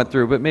yourself went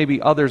through, but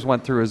maybe others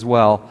went through as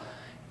well,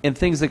 and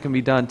things that can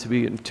be done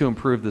to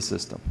improve the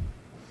system?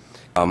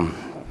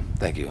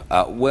 Thank you.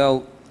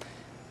 Well,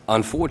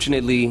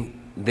 unfortunately,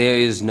 there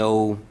is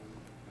no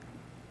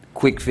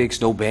quick fix,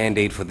 no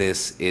Band-Aid for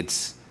this.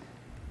 It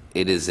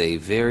is a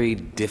very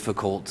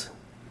difficult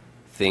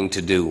thing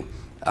to do.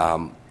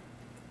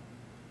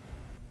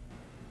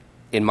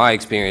 In my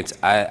experience,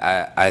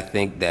 I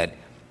think that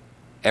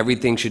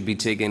everything should be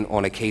taken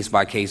on a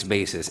case-by-case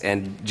basis,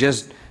 and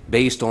just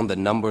based on the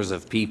numbers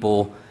of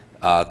people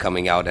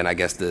coming out, and I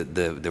guess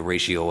the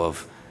ratio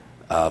of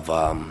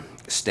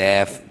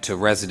staff to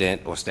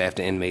resident or staff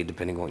to inmate,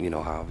 depending on,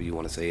 however you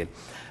want to say it.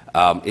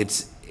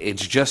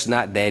 It's just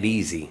not that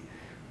easy.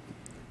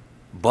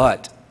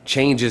 But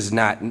change is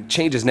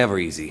never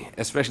easy,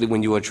 especially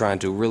when you are trying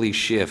to really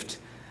shift,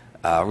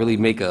 really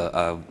make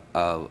an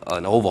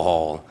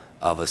overhaul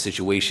of a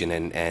situation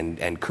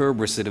and curb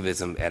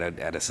recidivism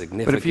at a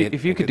significant. But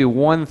if you could do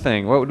one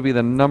thing, what would be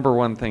the number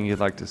one thing you'd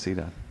like to see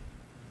done?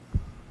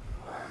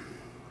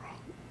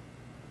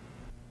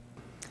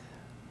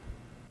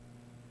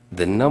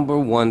 The number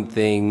one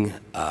thing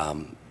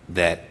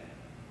that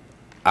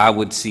I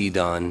would see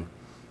done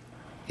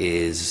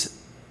is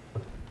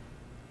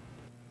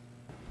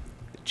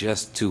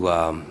just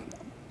to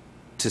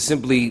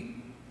simply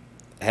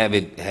have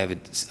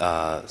it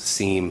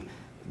seem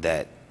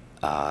that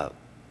the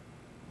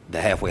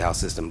halfway house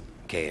system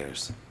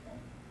cares.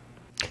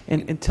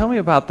 And tell me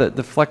about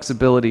the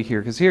flexibility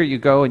here, because here you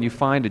go and you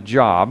find a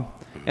job,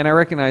 and I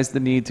recognize the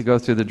need to go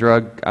through the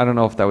drug. I don't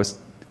know if that was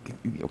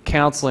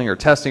counseling or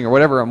testing or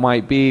whatever it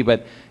might be,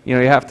 but you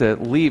have to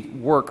leave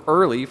work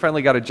early. You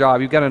finally got a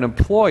job. You've got an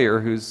employer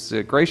who's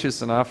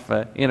gracious enough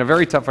in a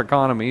very tough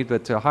economy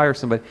to hire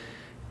somebody.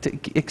 To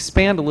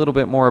expand a little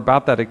bit more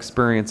about that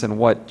experience and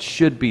what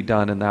should be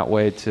done in that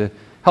way to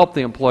help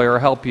the employer,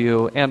 help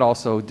you, and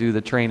also do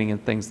the training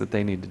and things that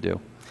they need to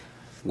do.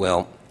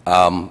 Well,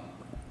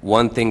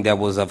 one thing that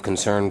was of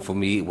concern for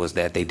me was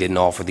that they didn't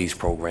offer these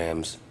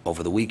programs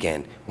over the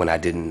weekend when I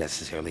didn't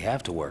necessarily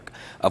have to work.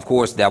 Of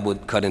course, that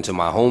would cut into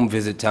my home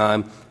visit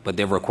time, but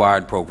they're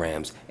required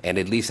programs, and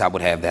at least I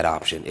would have that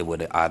option. It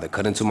would either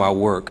cut into my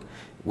work,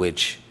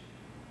 which,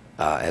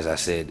 as I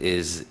said,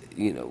 is,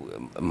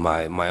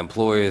 my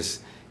employers,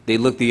 they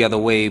look the other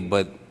way,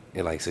 but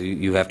they're like, so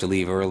you have to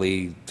leave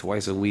early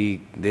twice a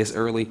week, this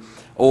early?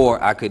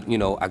 Or I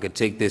could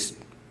take this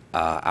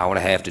hour and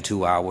a half to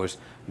 2 hours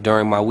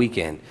during my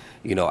weekend.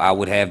 I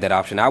would have that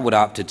option. I would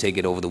opt to take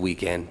it over the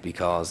weekend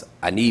because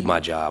I need my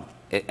job.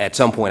 At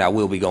some point, I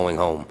will be going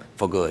home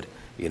for good,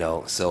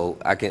 so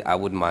I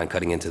wouldn't mind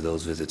cutting into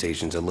those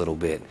visitations a little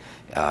bit,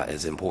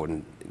 as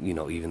important,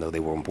 even though they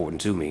were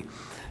important to me.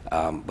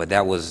 But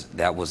that was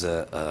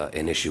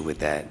an issue with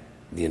that,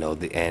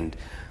 and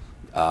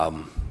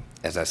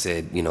as I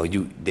said,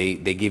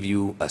 they give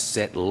you a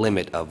set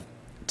limit of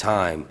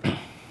time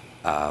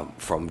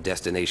from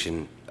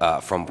destination,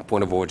 from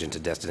point of origin to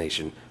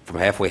destination, from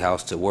halfway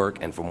house to work,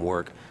 and from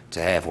work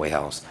to halfway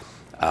house.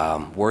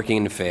 Working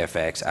in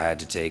Fairfax, I had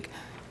to take,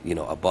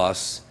 a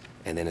bus,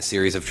 and then a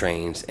series of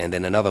trains, and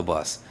then another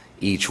bus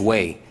each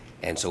way.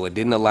 And so it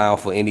didn't allow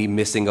for any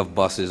missing of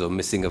buses or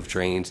missing of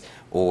trains,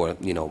 or,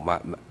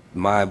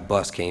 my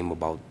bus came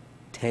about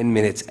 10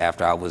 minutes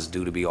after I was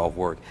due to be off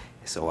work.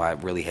 So I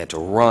really had to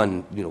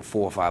run, 4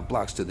 or 5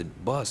 blocks to the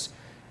bus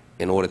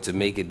in order to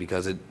make it,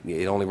 because it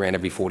only ran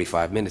every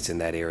 45 minutes in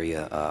that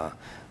area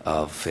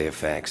of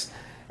Fairfax.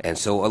 And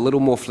so a little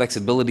more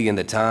flexibility in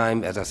the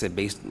time, as I said,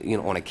 based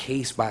on a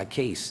case by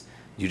case.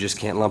 You just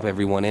can't lump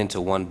everyone into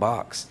one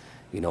box.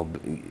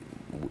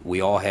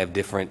 We all have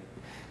different,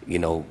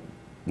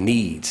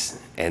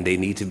 needs, and they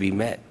need to be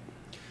met.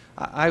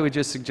 I would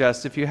just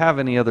suggest, if you have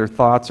any other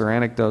thoughts or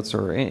anecdotes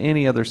or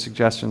any other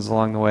suggestions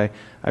along the way,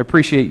 I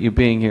appreciate you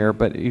being here,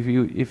 but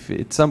if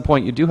at some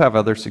point you do have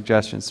other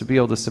suggestions, to be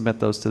able to submit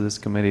those to this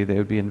committee, they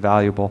would be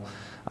invaluable.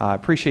 I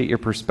appreciate your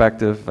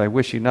perspective. I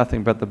wish you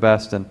nothing but the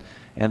best, and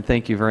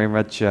thank you very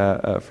much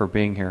for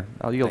being here.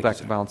 I'll yield back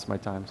the balance of my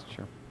time.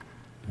 Sure.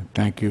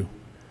 Thank you.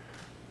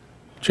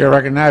 Chair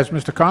recognizes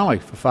Mr. Connolly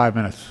for 5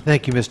 minutes.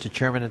 Thank you, Mr.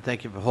 Chairman, and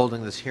thank you for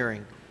holding this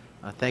hearing.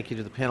 Thank you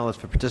to the panelists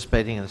for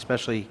participating, and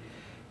especially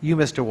you,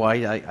 Mr.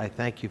 White. I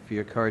thank you for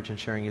your courage in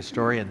sharing your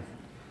story, and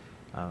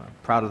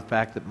proud of the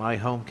fact that my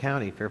home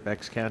county,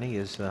 Fairfax County,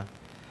 is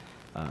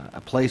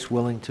a place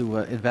willing to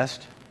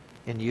invest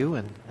in you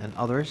and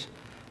others,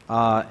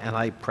 and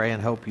I pray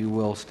and hope you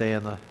will stay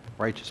on the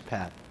righteous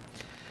path.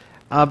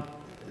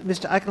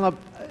 Mr. Eichenlaub,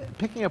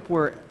 picking up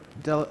where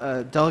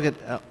Delegate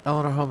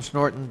Eleanor Holmes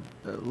Norton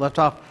left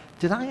off,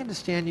 did I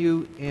understand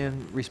you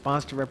in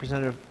response to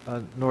Representative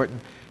Norton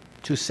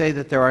to say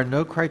that there are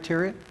no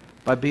criteria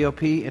by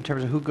BOP in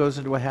terms of who goes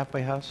into a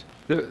halfway house?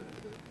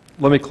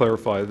 Let me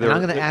clarify. And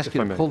I'm going to ask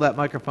you to pull that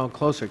microphone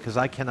closer because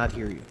I cannot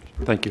hear you.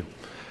 Thank you.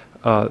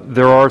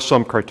 There are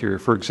some criteria.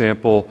 For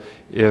example,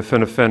 if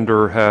an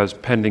offender has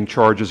pending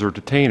charges or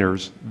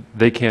detainers,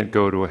 they can't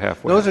go to a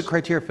halfway house. Those are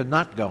criteria for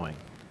not going.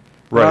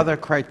 Right. There are other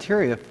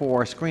criteria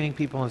for screening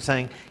people and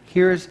saying,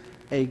 here's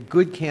a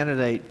good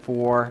candidate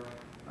for,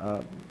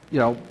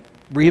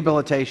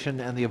 rehabilitation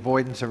and the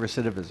avoidance of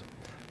recidivism.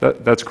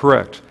 That's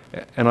correct.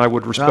 And I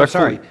would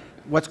respectfully... I'm sorry.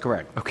 What's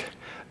correct? Okay.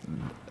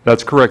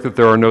 That's correct that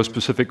there are no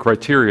specific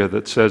criteria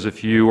that says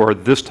if you are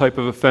this type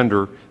of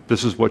offender,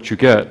 this is what you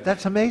get.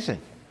 That's amazing.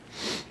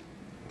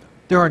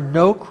 There are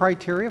no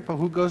criteria for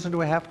who goes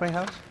into a halfway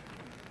house?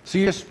 So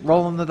you're just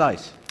rolling the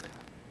dice?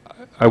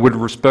 I would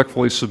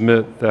respectfully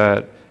submit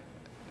that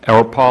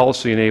our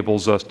policy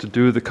enables us to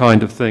do the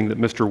kind of thing that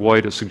Mr.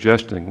 White is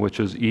suggesting, which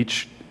is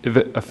each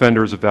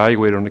offender is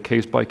evaluated on a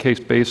case-by-case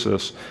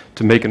basis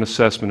to make an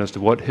assessment as to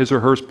what his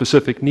or her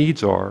specific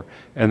needs are,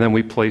 and then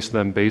we place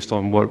them based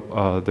on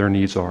what their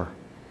needs are.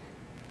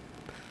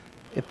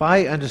 If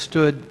I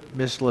understood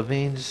Ms.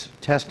 Levine's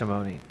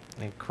testimony,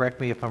 and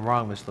correct me if I'm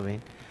wrong, Ms.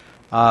 Levine,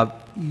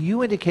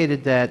 you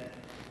indicated that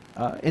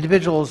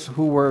individuals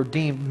who were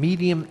deemed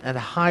medium and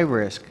high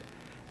risk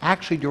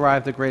actually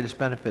derive the greatest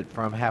benefit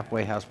from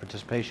halfway house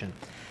participation.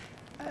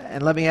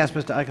 And let me ask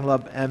Mr.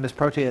 Eichenlaub and Ms.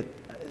 Protea,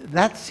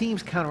 that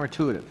seems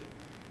counterintuitive.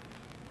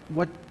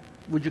 What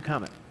would you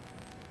comment?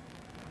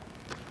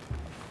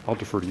 I'll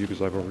defer to you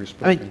because I've already I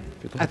spoken. mean,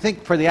 I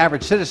think for the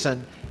average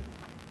citizen,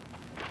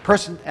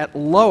 person at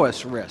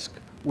lowest risk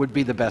would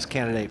be the best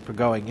candidate for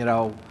going,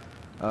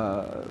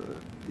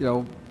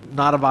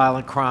 not a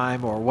violent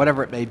crime or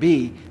whatever it may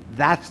be.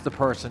 That's the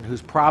person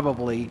who's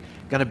probably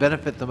going to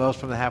benefit the most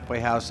from the halfway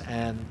house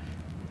and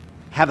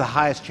have the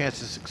highest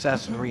chance of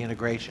success in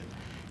reintegration.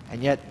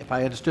 And yet, if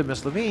I understood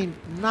Ms. Levine,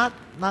 not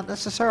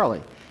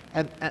necessarily.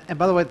 And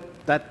by the way,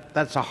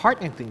 that's a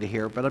heartening thing to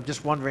hear, but I'm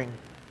just wondering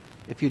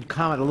if you'd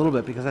comment a little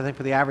bit, because I think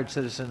for the average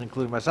citizen,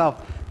 including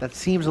myself, that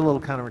seems a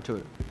little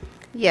counterintuitive.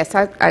 Yes,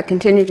 I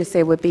continue to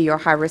say would be your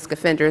high-risk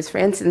offenders. For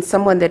instance,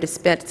 someone that has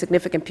spent a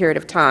significant period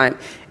of time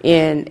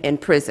in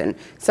prison,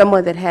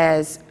 someone that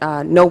has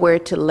nowhere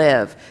to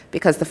live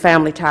because the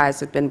family ties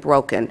have been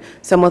broken,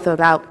 someone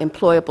without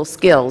employable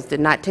skills,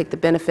 did not take the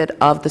benefit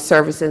of the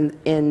service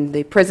in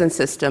the prison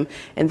system,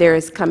 and there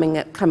is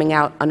coming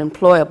out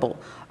unemployable,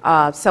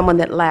 someone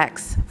that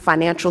lacks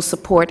financial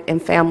support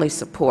and family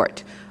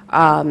support,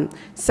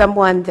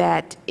 someone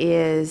that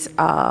has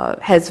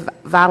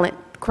violent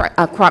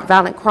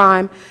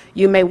crime,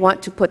 you may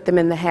want to put them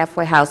in the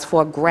halfway house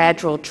for a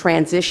gradual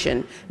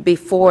transition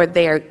before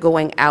they're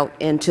going out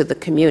into the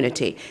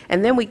community.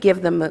 And then we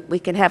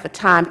can have a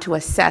time to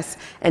assess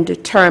and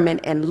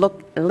determine and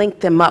link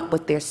them up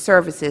with their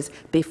services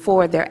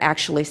before they're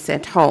actually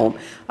sent home.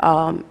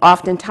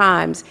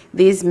 Oftentimes,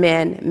 these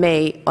men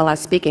may, well, I'm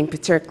speaking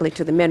particularly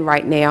to the men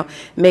right now,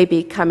 may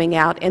be coming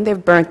out and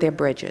they've burnt their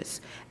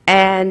bridges.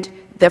 And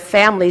their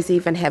families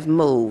even have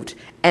moved,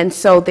 and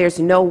so there's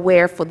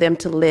nowhere for them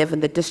to live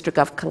in the District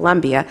of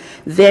Columbia.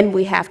 Then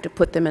we have to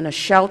put them in a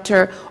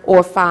shelter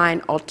or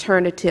find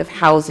alternative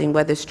housing,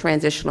 whether it's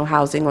transitional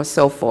housing or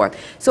so forth.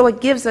 So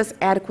it gives us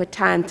adequate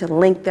time to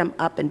link them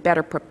up and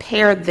better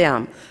prepare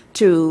them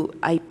to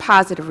a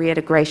positive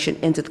reintegration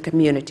into the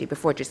community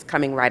before just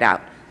coming right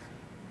out.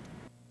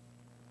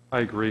 I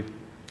agree.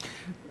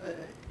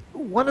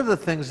 One of the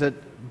things that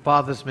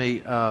bothers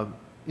me,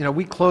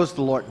 we closed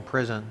the Lorton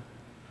prison,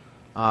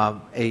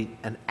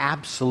 an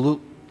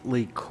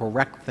absolutely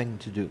correct thing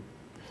to do.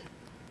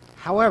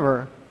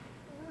 However,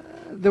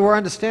 there were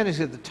understandings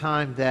at the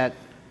time that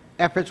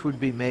efforts would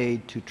be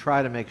made to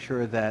try to make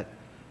sure that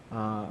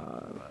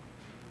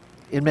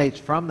inmates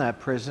from that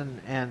prison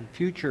and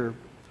future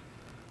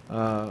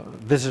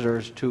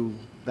visitors to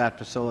that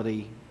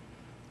facility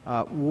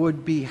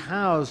would be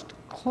housed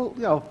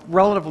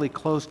relatively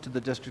close to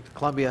the District of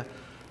Columbia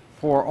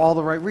for all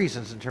the right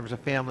reasons in terms of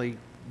family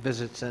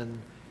visits and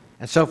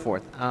so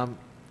forth.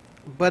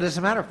 But as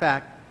a matter of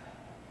fact,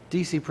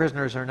 D.C.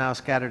 prisoners are now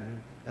scattered,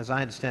 as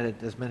I understand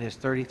it, as many as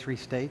 33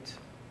 states?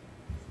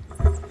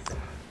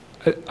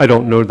 I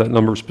don't know that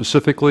number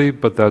specifically,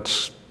 but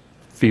that's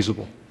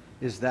feasible.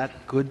 Is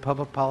that good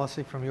public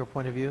policy from your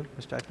point of view,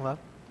 Mr. Eichenlaub?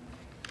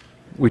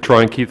 We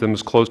try and keep them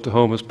as close to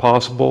home as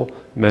possible.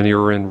 Many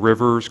are in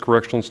Rivers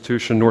Correctional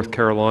Institution, North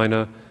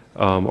Carolina.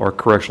 Our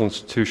correctional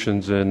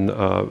institutions in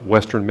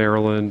Western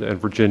Maryland and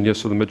Virginia,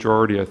 so the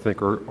majority, I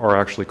think, are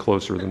actually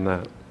closer than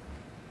that.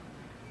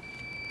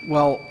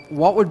 Well,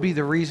 what would be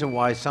the reason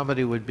why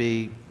somebody would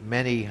be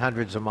many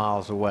hundreds of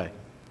miles away?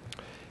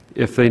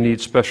 If they need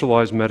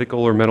specialized medical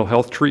or mental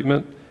health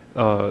treatment,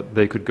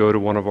 they could go to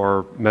one of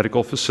our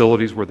medical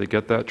facilities where they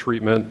get that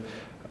treatment.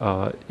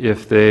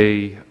 If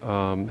they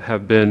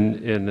have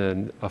been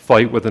in a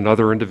fight with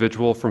another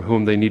individual from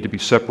whom they need to be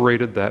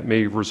separated, that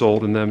may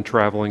result in them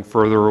traveling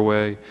further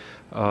away.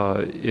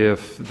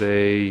 If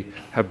they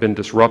have been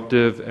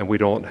disruptive and we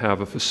don't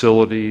have a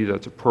facility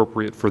that's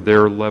appropriate for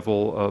their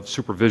level of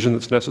supervision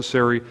that's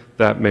necessary,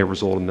 that may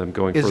result in them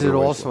going further away. Is it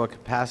also a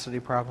capacity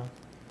problem?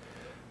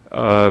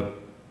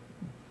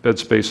 Bed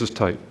space is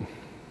tight.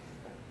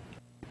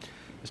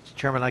 Mr.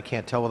 Chairman, I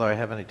can't tell whether I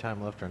have any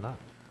time left or not.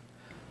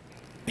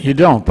 You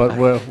don't, but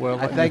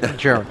I thank the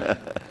Chairman.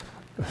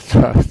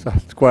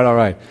 It's quite all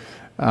right.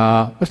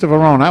 Mr.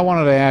 Varone, I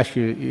wanted to ask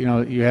you, you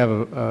know, you have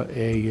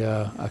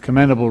a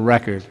commendable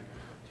record,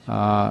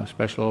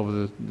 especially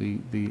over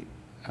the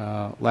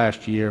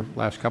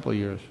last couple of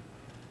years,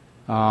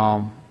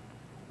 and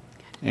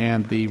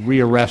the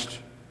rearrest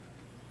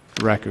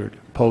record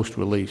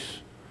post-release.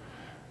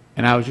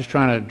 And I was just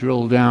trying to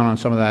drill down on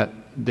some of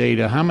that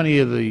data. How many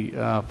of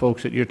the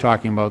folks that you're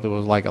talking about, there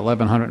was like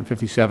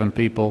 1,157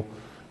 people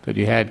that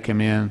you had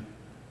come in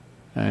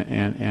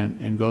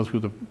and go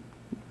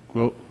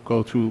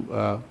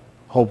through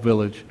Hope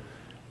Village,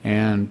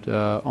 and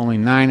only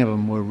 9 of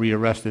them were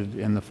rearrested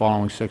in the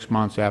following 6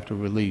 months after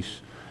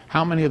release.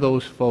 How many of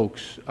those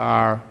folks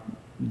are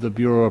the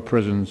Bureau of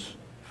Prisons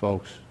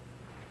folks?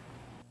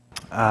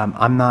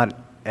 I'm not,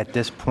 at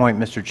this point,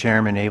 Mr.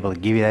 Chairman, able to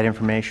give you that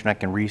information. I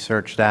can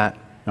research that.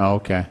 Oh,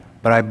 okay.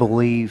 But I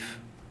believe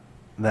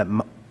that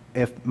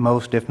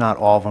most, if not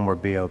all of them, were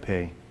BOP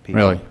people.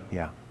 Really?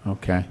 Yeah.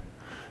 Okay.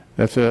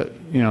 That's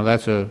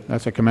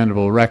a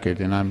commendable record,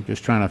 and I'm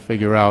just trying to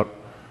figure out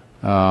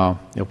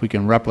if we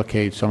can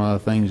replicate some of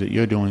the things that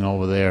you're doing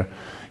over there.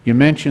 You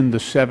mentioned the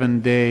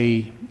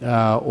 7-day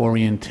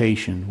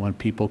orientation when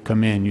people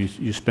come in.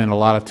 You spend a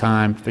lot of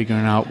time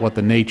figuring out what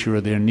the nature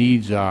of their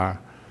needs are,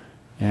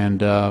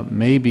 and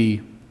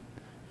maybe,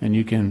 and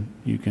you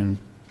can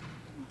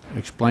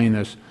explain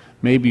this,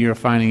 maybe you're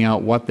finding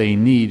out what they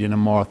need in a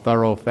more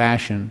thorough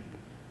fashion,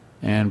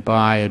 and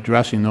by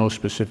addressing those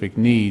specific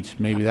needs,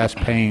 maybe that's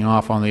paying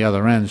off on the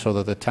other end so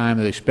that the time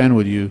that they spend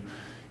with you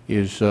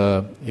is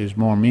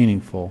more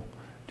meaningful.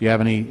 Do you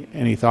have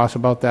any thoughts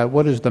about that?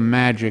 What is the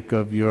magic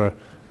of your,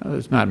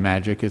 it's not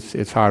magic,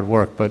 it's hard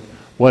work, but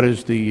what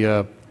is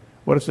the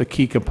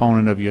key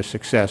component of your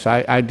success?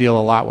 I deal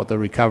a lot with the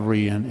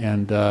recovery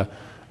and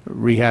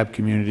rehab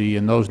community,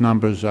 and those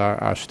numbers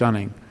are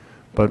stunning.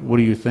 But what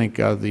do you think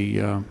are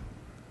the, I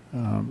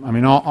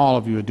mean, all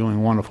of you are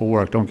doing wonderful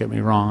work, don't get me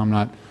wrong. I'm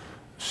not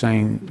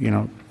saying, you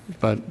know,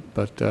 but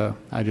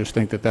I just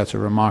think that that's a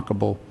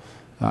remarkable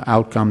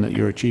outcome that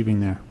you're achieving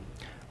there.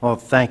 Well,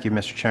 thank you,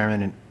 Mr.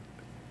 Chairman.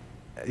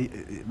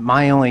 And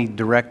my only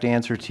direct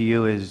answer to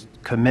you is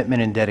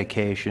commitment and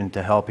dedication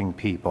to helping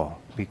people,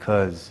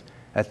 because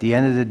at the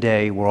end of the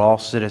day, we're all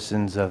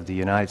citizens of the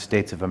United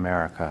States of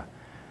America.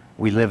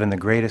 We live in the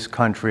greatest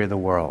country of the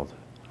world.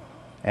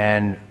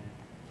 And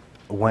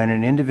when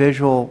an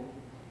individual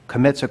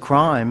commits a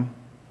crime,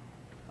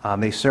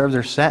 they serve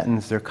their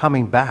sentence, they're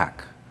coming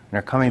back. And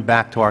they're coming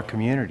back to our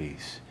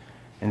communities.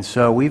 And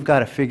so we've got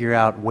to figure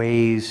out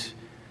ways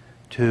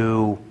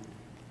to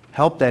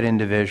help that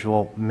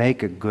individual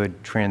make a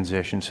good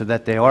transition so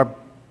that they are,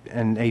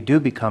 and they do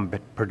become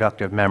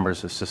productive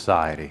members of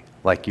society,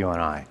 like you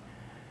and I.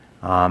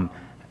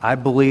 I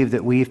believe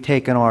that we've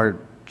taken our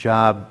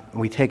job,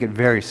 we take it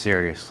very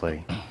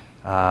seriously.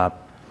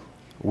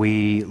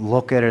 We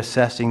look at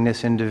assessing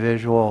this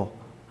individual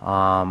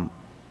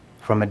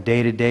from a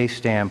day-to-day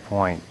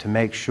standpoint to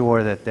make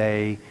sure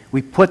that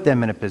we put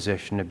them in a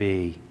position to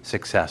be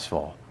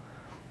successful.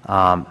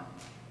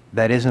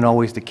 That isn't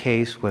always the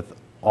case with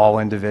all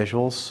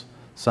individuals.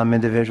 Some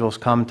individuals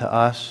come to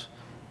us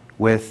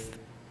with,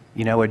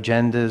 you know,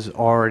 agendas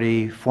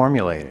already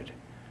formulated.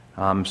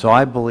 So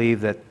I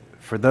believe that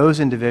for those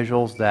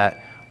individuals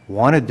that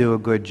want to do a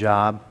good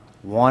job,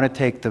 want to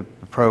take the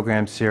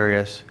program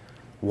serious,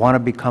 want to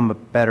become a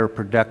better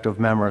productive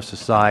member of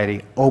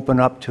society, open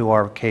up to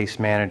our case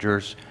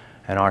managers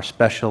and our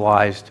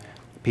specialized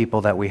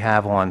people that we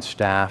have on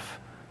staff,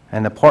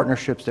 and the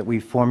partnerships that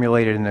we've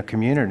formulated in the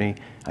community,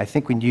 I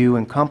think when you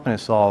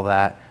encompass all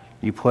that,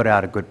 you put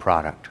out a good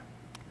product.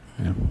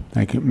 Yeah,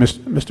 thank you.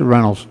 Mr.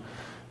 Reynolds,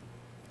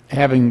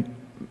 having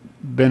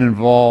been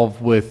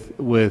involved with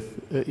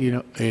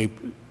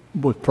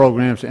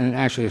programs and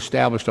actually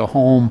established a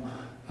home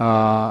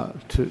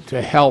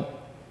to help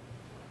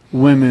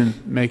women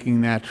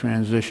making that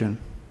transition.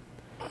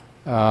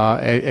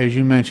 As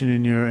you mentioned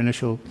in your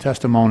initial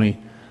testimony,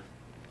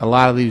 a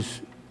lot of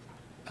these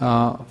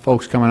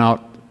folks coming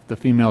out, the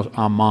females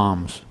are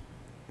moms.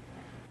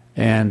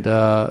 And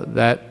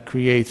that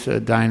creates a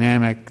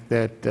dynamic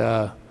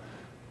that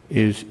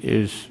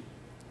is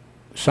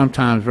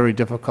sometimes very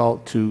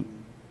difficult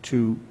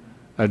to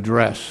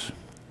address,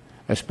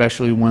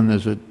 especially when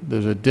there's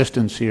a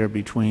distance here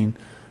between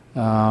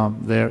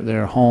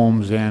their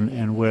homes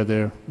and where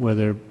they're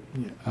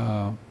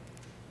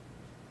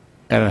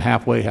at a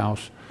halfway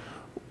house.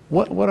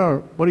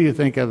 What do you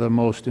think are the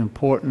most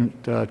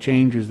important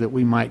changes that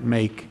we might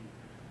make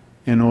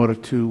in order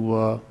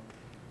to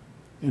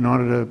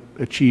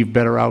achieve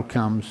better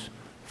outcomes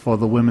for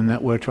the women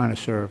that we're trying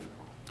to serve?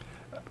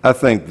 I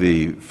think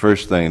the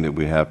first thing that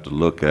we have to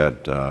look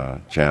at,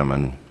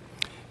 Chairman,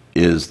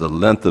 is the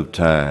length of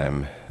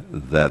time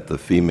that the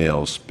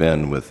females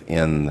spend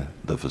within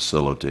the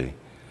facility.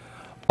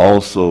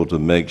 Also, to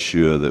make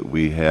sure that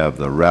we have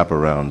the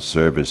wraparound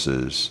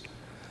services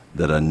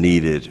that are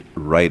needed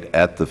right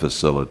at the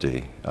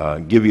facility.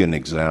 Give you an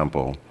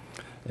example,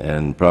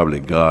 and probably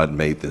God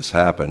made this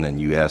happen, and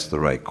you asked the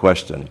right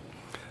question.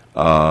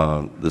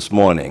 This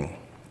morning,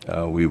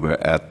 we were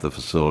at the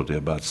facility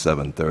about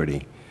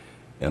 7:30,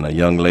 and a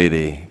young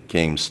lady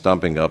came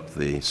stumping up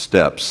the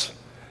steps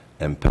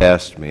and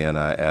passed me, and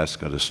I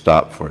asked her to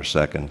stop for a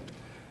second.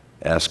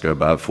 Asked her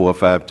about 4 or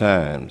 5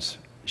 times.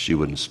 She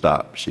wouldn't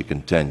stop. She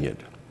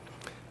continued.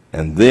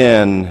 And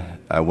then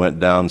I went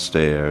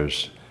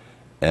downstairs,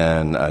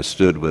 and I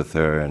stood with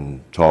her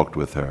and talked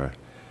with her,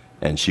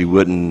 and she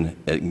wouldn't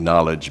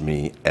acknowledge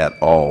me at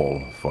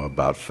all for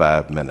about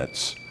 5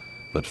 minutes.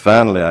 But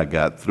finally I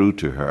got through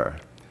to her,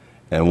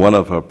 and one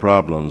of her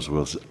problems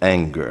was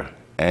anger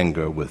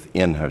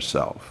within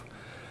herself.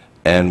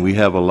 And we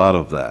have a lot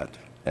of that.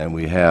 And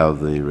we have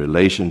the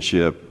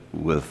relationship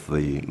with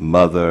the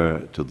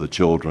mother to the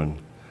children.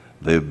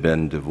 They've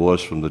been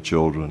divorced from the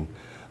children.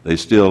 They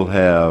still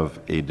have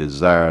a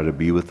desire to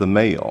be with the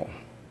male.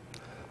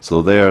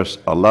 So there's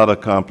a lot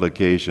of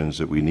complications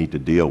that we need to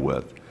deal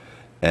with.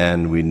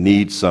 And we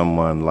need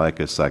someone like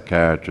a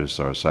psychiatrist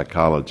or a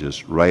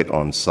psychologist right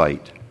on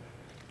site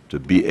to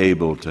be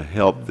able to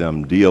help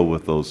them deal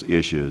with those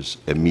issues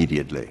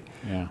immediately.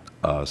 Yeah.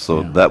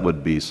 So that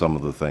would be some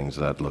of the things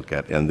that I'd look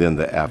at. And then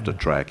the after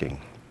tracking.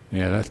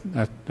 Yeah,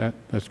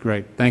 that's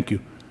great. Thank you.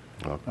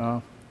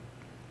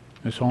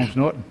 Ms. Holmes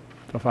Norton,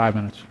 for 5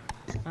 minutes.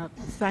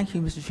 Thank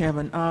you, Mr.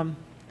 Chairman.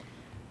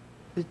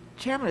 The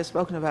chairman has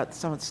spoken about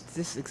some of the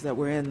statistics that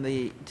were in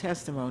the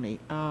testimony.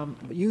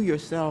 You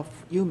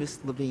yourself, Ms.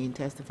 Levine,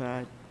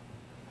 testified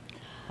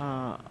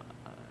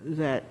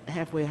that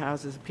halfway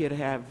houses appear to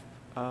have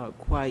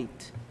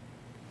quite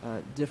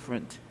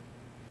different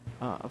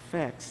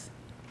effects.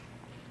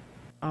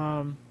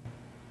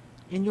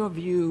 In your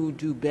view,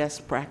 do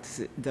best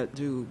practices,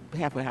 do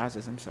halfway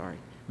houses,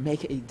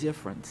 make a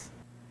difference?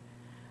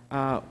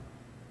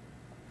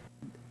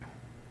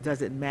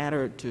 Does it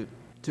matter to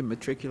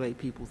matriculate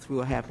people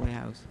through a halfway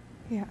house?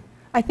 Yeah,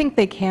 I think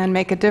they can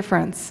make a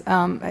difference.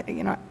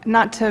 You know,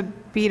 not to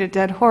beat a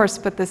dead horse,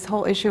 but this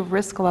whole issue of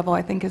risk level,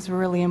 I think, is a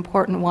really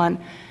important one.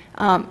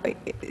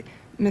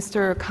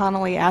 Mr.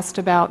 Connolly asked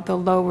about the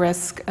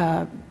low-risk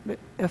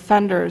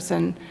offenders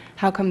and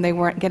how come they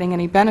weren't getting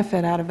any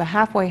benefit out of the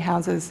halfway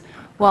houses.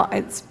 Well,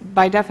 it's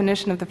by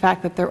definition of the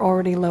fact that they're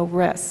already low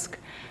risk.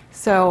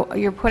 So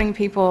you're putting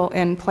people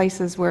in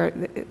places where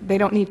they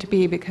don't need to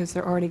be because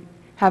they already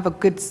have a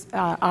good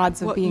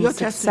odds of being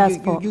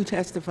successful. You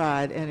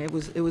testified, and it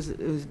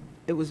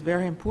was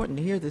very important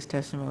to hear this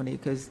testimony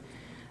because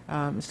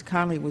Mr.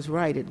 Connolly was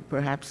right. It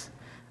perhaps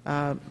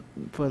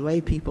for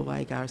lay people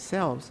like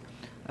ourselves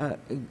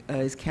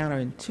is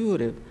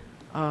counterintuitive.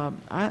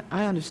 I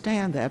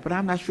understand that, but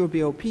I'm not sure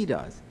BOP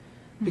does,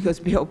 because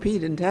BOP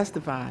didn't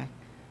testify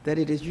that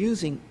it is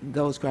using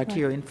those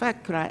criteria. Right. In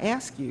fact, could I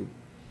ask you,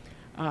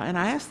 and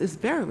I ask this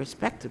very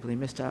respectfully,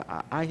 Mr.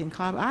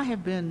 Eichenkamp, I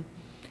have been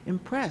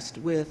impressed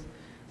with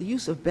the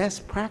use of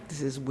best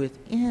practices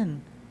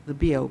within the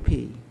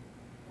BOP.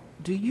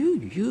 Do you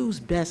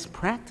use best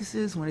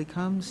practices when it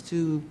comes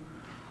to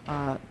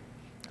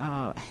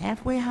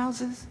halfway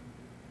houses?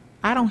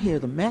 I don't hear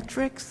the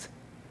metrics.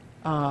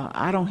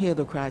 I don't hear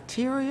the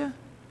criteria.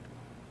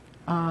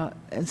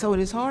 And so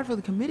it is hard for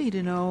the committee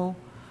to know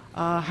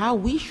how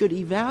we should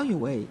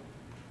evaluate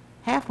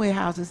halfway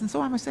houses. And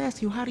so I must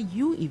ask you, how do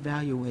you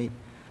evaluate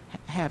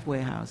halfway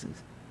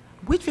houses?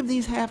 Which of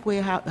these halfway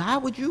houses, how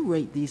would you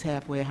rate these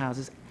halfway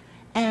houses?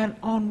 And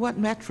on what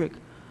metric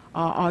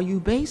are you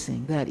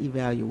basing that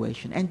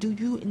evaluation? And do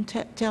you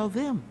tell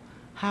them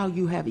how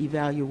you have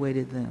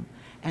evaluated them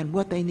and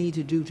what they need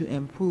to do to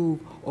improve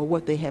or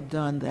what they have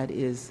done that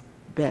is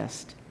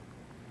best?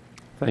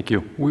 Thank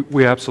you.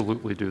 We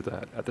absolutely do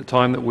that. At the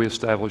time that we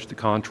established the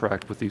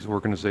contract with these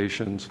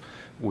organizations,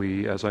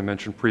 we, as I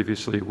mentioned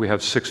previously, we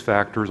have 6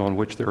 factors on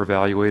which they're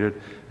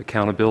evaluated: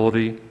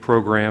 accountability,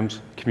 programs,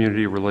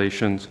 community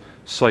relations,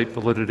 site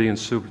validity and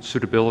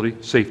suitability,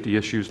 safety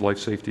issues, life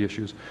safety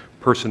issues,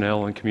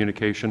 personnel and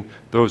communication.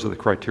 Those are the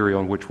criteria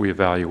on which we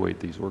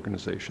evaluate these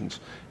organizations.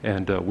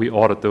 And we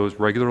audit those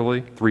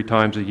regularly, 3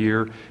 times a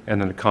year,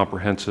 and then a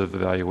comprehensive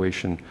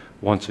evaluation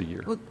once a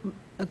year. Well,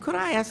 could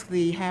I ask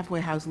the halfway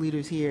house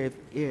leaders here,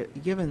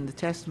 if given the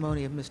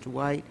testimony of Mr.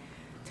 White,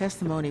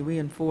 testimony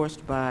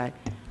reinforced by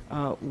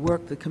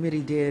work the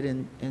committee did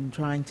in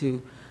trying to,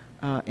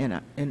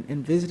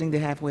 in visiting the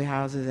halfway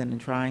houses and in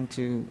trying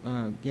to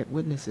get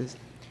witnesses,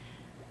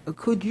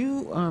 could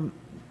you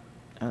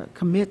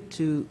commit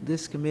to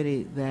this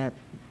committee that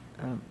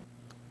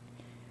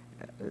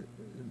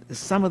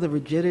some of the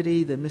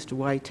rigidity that Mr.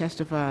 White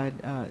testified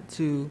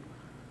to,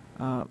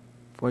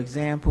 for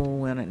example,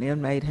 when an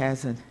inmate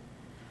has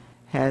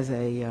has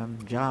a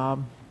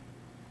job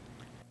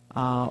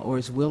or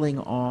is willing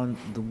on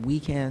the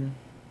weekend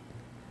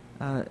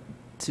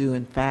to,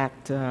 in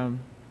fact,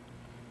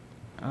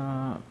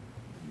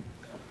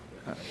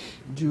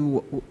 do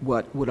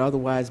what would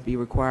otherwise be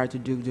required to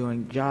do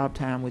during job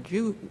time, would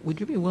you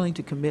be willing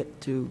to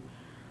commit to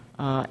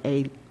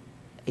a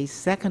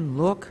second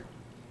look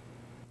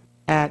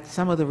at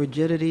some of the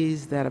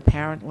rigidities that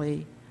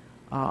apparently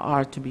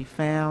are to be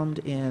found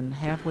in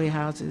halfway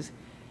houses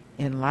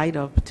in light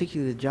of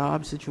particularly the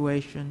job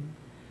situation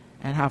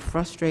and how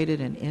frustrated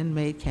an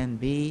inmate can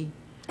be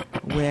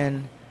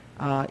when,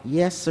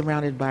 yes,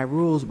 surrounded by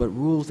rules, but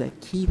rules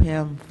that keep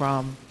him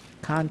from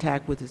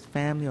contact with his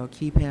family or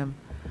keep him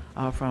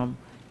from,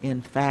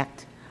 in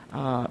fact,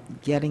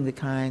 getting the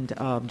kind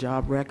of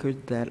job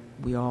record that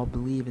we all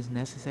believe is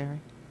necessary?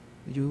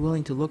 Are you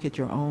willing to look at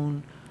your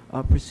own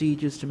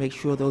procedures to make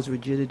sure those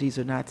rigidities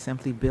are not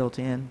simply built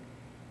in?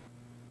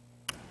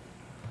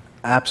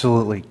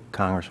 Absolutely,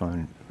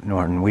 Congresswoman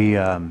Norton.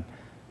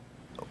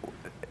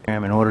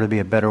 In order to be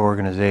a better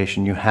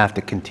organization, you have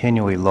to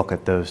continually look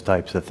at those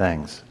types of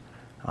things.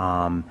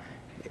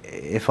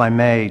 If I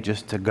may,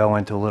 just to go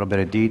into a little bit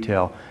of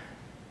detail,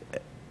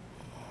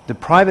 the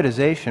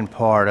privatization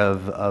part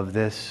of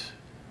this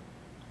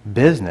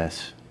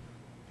business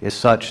is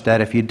such that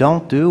if you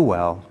don't do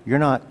well, you're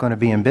not going to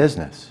be in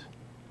business.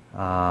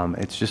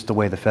 It's just the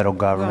way the federal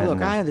government... Well,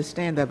 look, I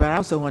understand that, but I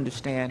also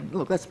understand,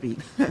 look, let's be,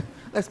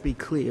 let's be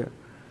clear.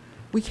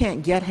 We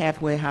can't get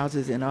halfway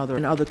houses in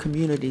other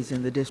communities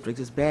in the districts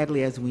as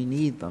badly as we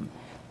need them.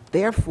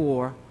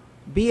 Therefore,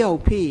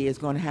 BOP is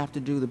going to have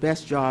to do the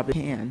best job it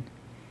can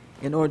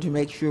in order to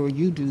make sure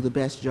you do the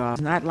best job.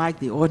 It's not like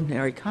the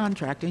ordinary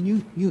contract, and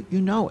you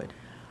know it.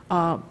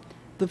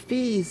 The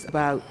fees,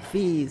 I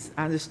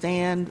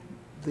understand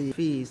the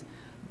fees,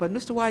 but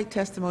Mr. White's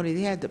testimony,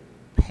 they had to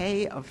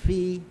pay a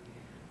fee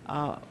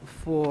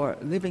for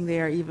living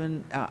there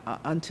even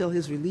until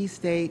his release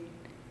date,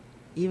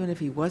 even if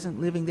he wasn't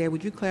living there.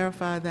 Would you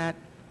clarify that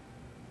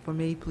for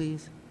me,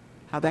 please?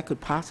 How that could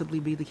possibly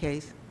be the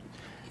case?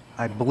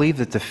 I believe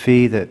that the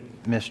fee that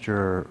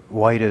Mr.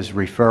 White is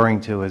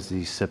referring to is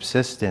the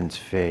subsistence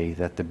fee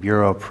that the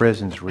Bureau of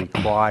Prisons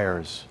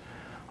requires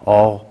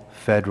all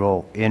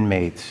federal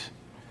inmates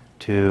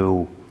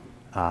to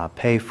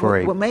pay for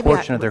a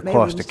portion of their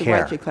cost of care.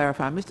 Mr. White should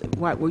clarify. Mr.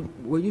 White,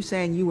 were you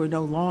saying you were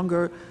no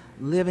longer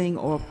living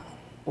or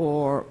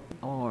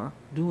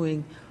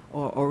doing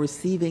or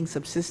receiving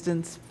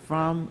subsistence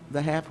from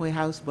the halfway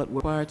house, but were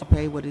required to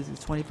pay, what is it,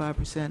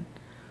 25%?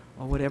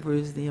 Or whatever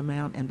is the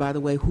amount? And by the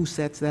way, who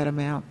sets that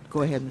amount?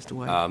 Go ahead, Mr.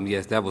 White.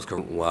 Yes, that was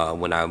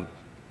when I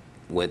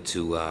went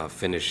to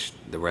finish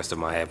the rest of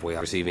my halfway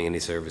house, receiving any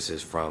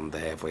services from the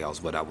halfway house,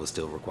 but I was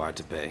still required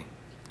to pay.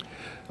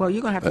 Well,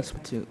 you're going to have to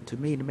explain to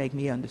me to make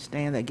me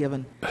understand that,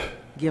 given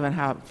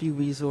how few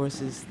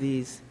resources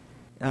these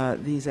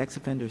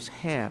ex-offenders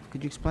have.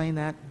 Could you explain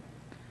that?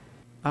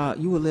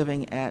 You were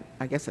living at,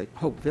 I guess, at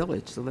Hope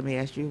Village, so let me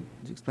ask you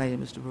to explain it,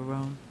 Mr.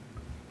 Barone.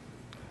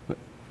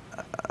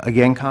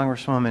 Again,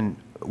 Congresswoman,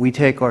 we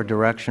take our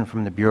direction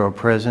from the Bureau of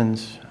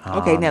Prisons.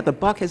 Okay, now the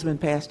buck has been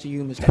passed to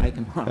you, Mr.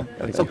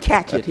 Eichenbaum, so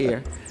catch it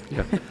here.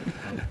 Yeah.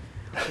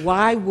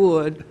 Why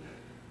would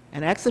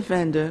an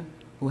ex-offender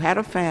who had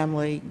a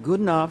family good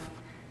enough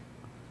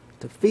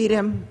to feed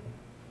him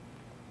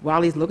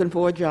while he's looking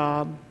for a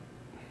job,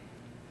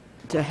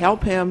 to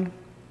help him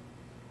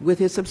with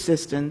his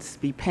subsistence,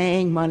 be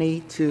paying money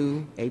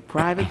to a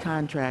private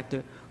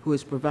contractor who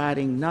is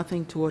providing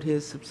nothing toward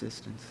his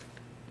subsistence?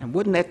 And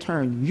wouldn't that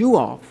turn you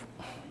off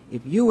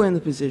if you were in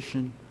the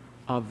position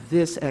of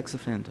this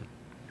ex-offender?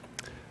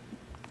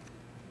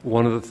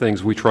 One of the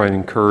things we try and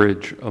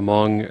encourage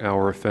among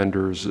our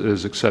offenders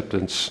is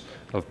acceptance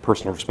of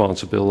personal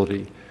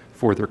responsibility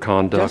for their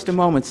conduct. Just a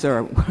moment,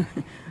 sir.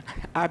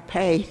 I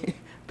pay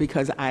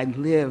because I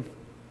live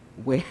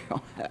where,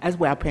 that's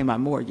where I pay my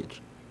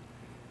mortgage.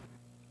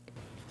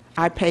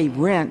 I pay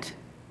rent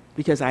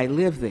because I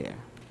live there.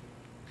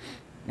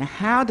 Now,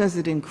 how does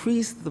it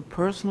increase the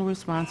personal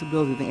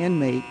responsibility of the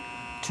inmate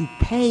to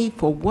pay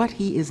for what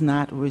he is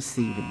not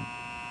receiving?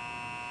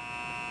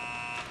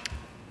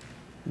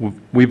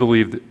 We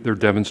believe that they're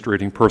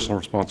demonstrating personal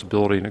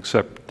responsibility and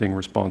accepting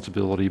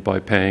responsibility by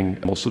paying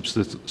a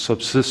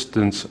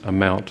subsistence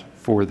amount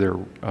for their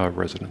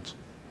residence.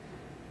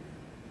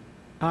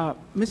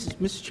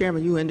 Mr.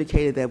 Chairman, you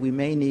indicated that we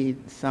may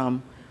need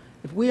some,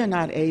 if we are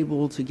not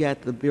able to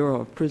get the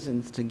Bureau of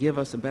Prisons to give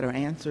us a better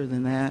answer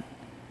than that,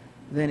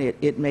 then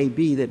it may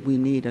be that we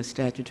need a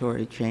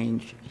statutory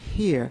change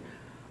here.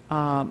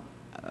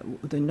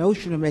 The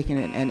notion of making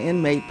an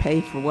inmate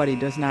pay for what he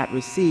does not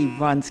receive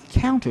runs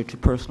counter to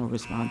personal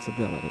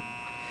responsibility.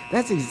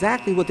 That's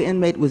exactly what the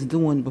inmate was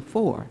doing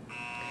before.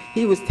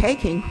 He was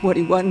taking what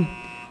he wasn't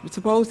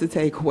supposed to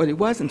take, what he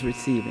wasn't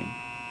receiving.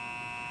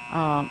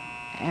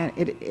 And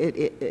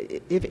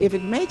if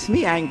it makes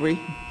me angry,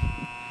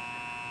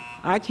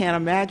 I can't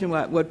imagine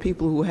what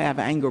people who have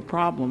anger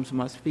problems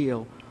must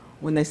feel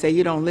when they say,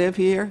 you don't live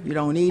here, you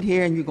don't eat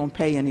here, and you're going to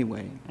pay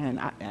anyway. And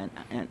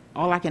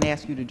all I can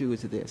ask you to do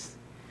is this.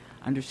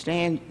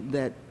 understand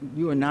that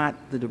you are not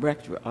the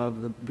director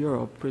of the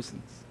Bureau of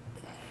Prisons.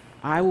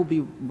 I will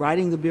be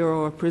writing the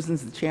Bureau of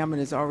Prisons. The chairman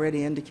has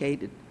already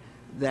indicated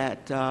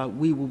that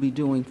we will be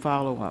doing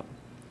follow-up.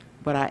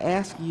 But I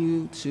ask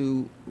you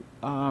to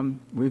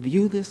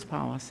review this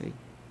policy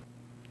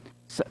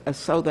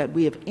so that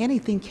we, if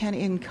anything, can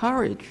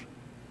encourage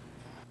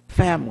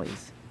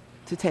families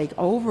to take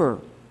over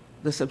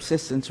the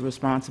subsistence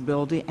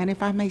responsibility. And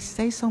if I may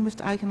say so,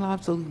 Mr.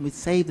 Eichenlaub, so we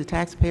save the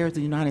taxpayers of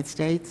the United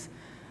States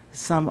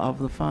some of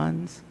the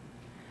funds.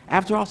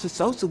 After all,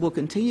 SOSA will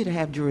continue to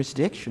have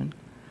jurisdiction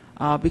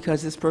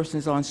because this person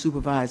is on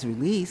supervised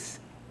release.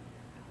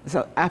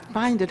 So I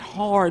find it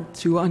hard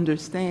to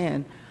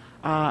understand,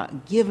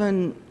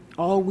 given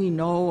all we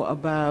know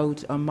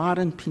about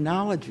modern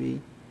penology,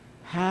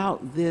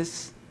 how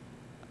this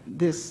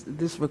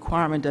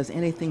requirement does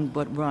anything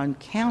but run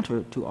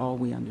counter to all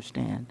we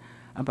understand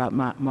about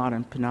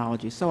modern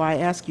penology. So I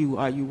ask you,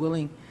 are you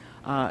willing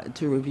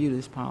to review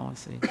this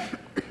policy?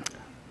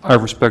 I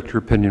respect your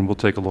opinion. We'll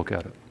take a look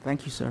at it.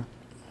 Thank you, sir.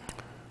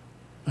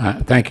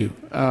 Thank you.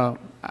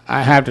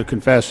 I have to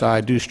confess I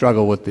do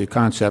struggle with the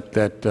concept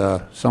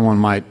that someone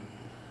might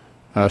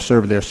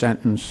serve their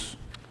sentence,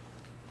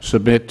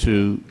 submit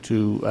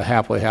to a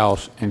halfway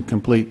house and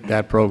complete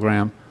that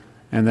program,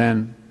 and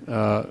then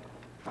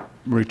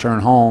return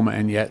home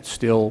and yet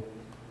still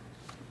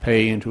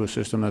pay into a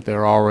system that they've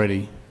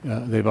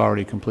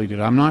already completed.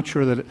 I'm not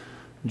sure that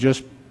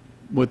just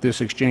with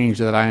this exchange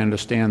that I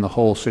understand the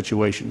whole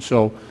situation.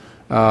 So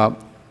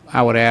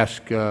I would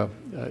ask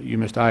you,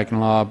 Mr.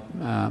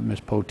 Eichenlaub,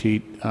 Ms.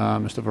 Poteet,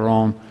 Mr.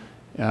 Verone,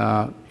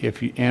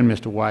 and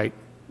Mr. White,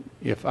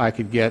 if I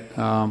could get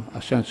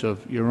a sense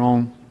of your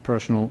own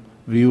personal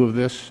view of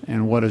this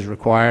and what is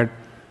required.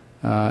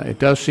 It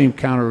does seem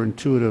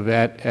counterintuitive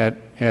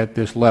at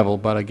this level,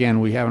 but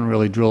again, we haven't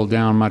really drilled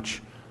down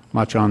much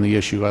on the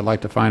issue. I'd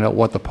like to find out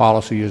what the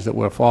policy is that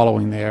we're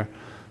following there,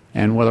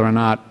 and whether or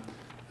not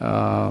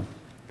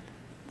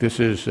this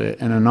is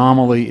an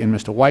anomaly in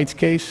Mr. White's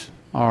case,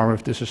 or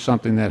if this is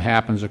something that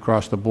happens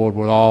across the board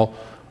with all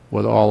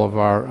of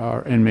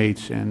our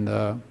inmates and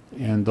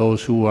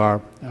those who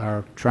are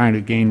trying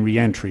to gain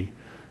reentry.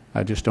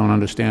 I just don't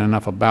understand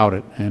enough about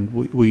it, and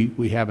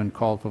we haven't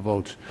called for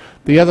votes.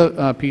 The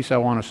other piece I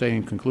want to say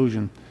in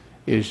conclusion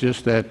is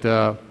just that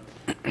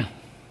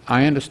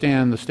I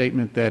understand the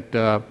statement that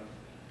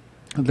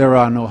there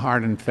are no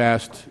hard and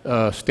fast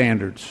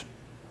standards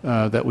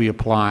that we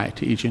apply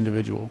to each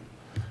individual,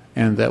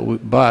 and that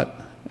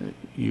but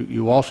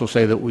you also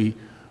say that we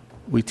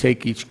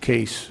take each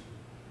case,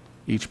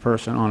 each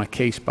person on a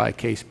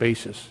case-by-case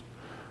basis,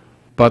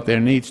 but there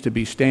needs to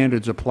be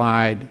standards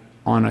applied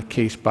on a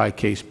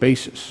case-by-case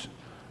basis.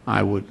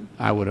 I would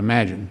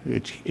imagine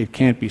it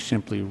can't be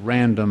simply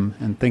random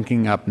and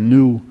thinking up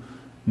new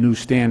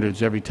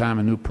standards every time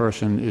a new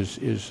person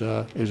is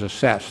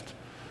assessed.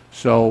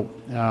 So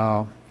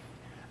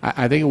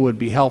I think it would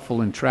be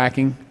helpful in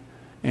tracking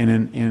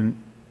and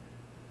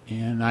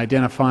in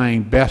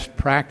identifying best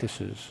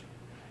practices.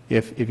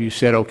 If you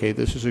said, okay,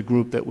 this is a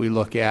group that we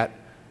look at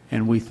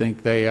and we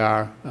think they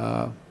are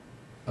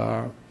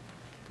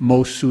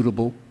most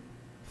suitable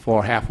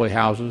for halfway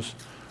houses,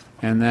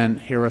 and then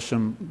here are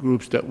some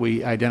groups that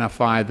we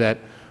identify that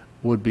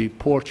would be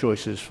poor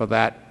choices for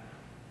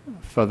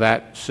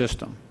that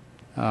system,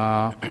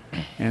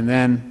 and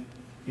then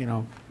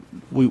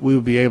we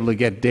would be able to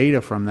get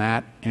data from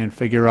that and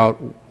figure out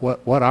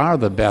what are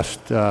the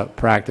best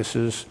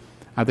practices.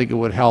 I think it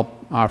would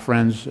help our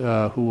friends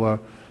who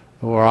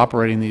are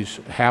operating these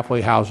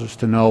halfway houses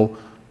to know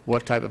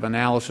what type of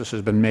analysis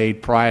has been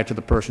made prior to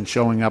the person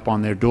showing up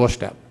on their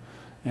doorstep,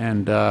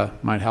 and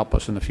might help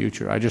us in the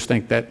future. I just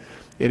think that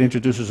it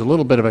introduces a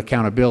little bit of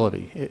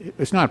accountability.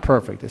 It's not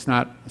perfect. It's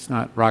not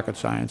rocket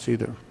science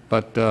either,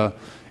 but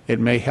it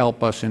may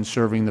help us in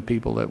serving the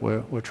people that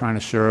we're trying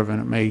to serve,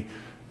 and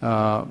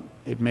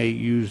it may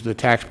use the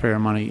taxpayer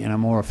money in a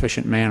more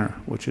efficient manner,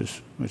 which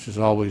is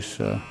always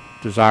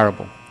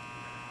desirable.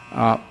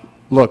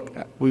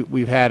 Look,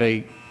 we've had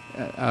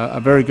a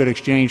very good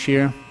exchange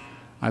here.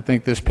 I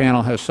think this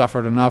panel has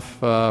suffered enough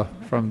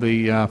from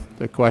the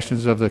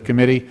questions of the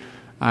committee.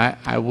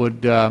 I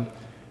would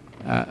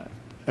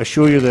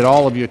assure you that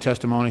all of your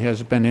testimony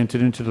has been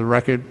entered into the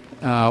record,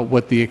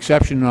 with the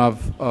exception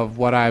of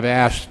what I've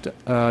asked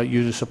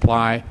you to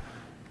supply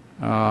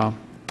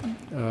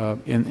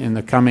in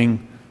the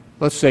coming,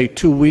 let's say,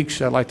 2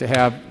 weeks. I'd like to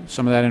have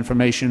some of that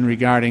information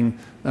regarding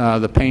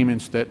the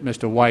payments that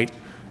Mr. White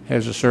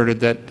has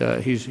asserted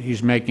that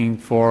he's making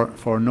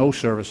for no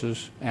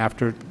services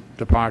after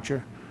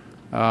departure.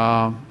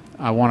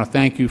 I want to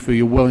thank you for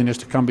your willingness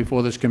to come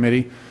before this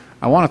committee.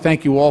 I want to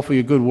thank you all for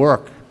your good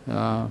work.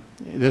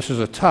 This is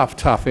a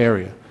tough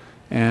area,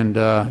 and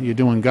you're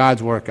doing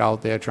God's work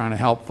out there trying to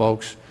help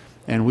folks,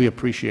 and we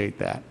appreciate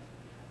that.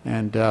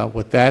 And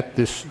with that,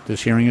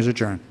 this hearing is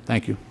adjourned.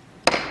 Thank you.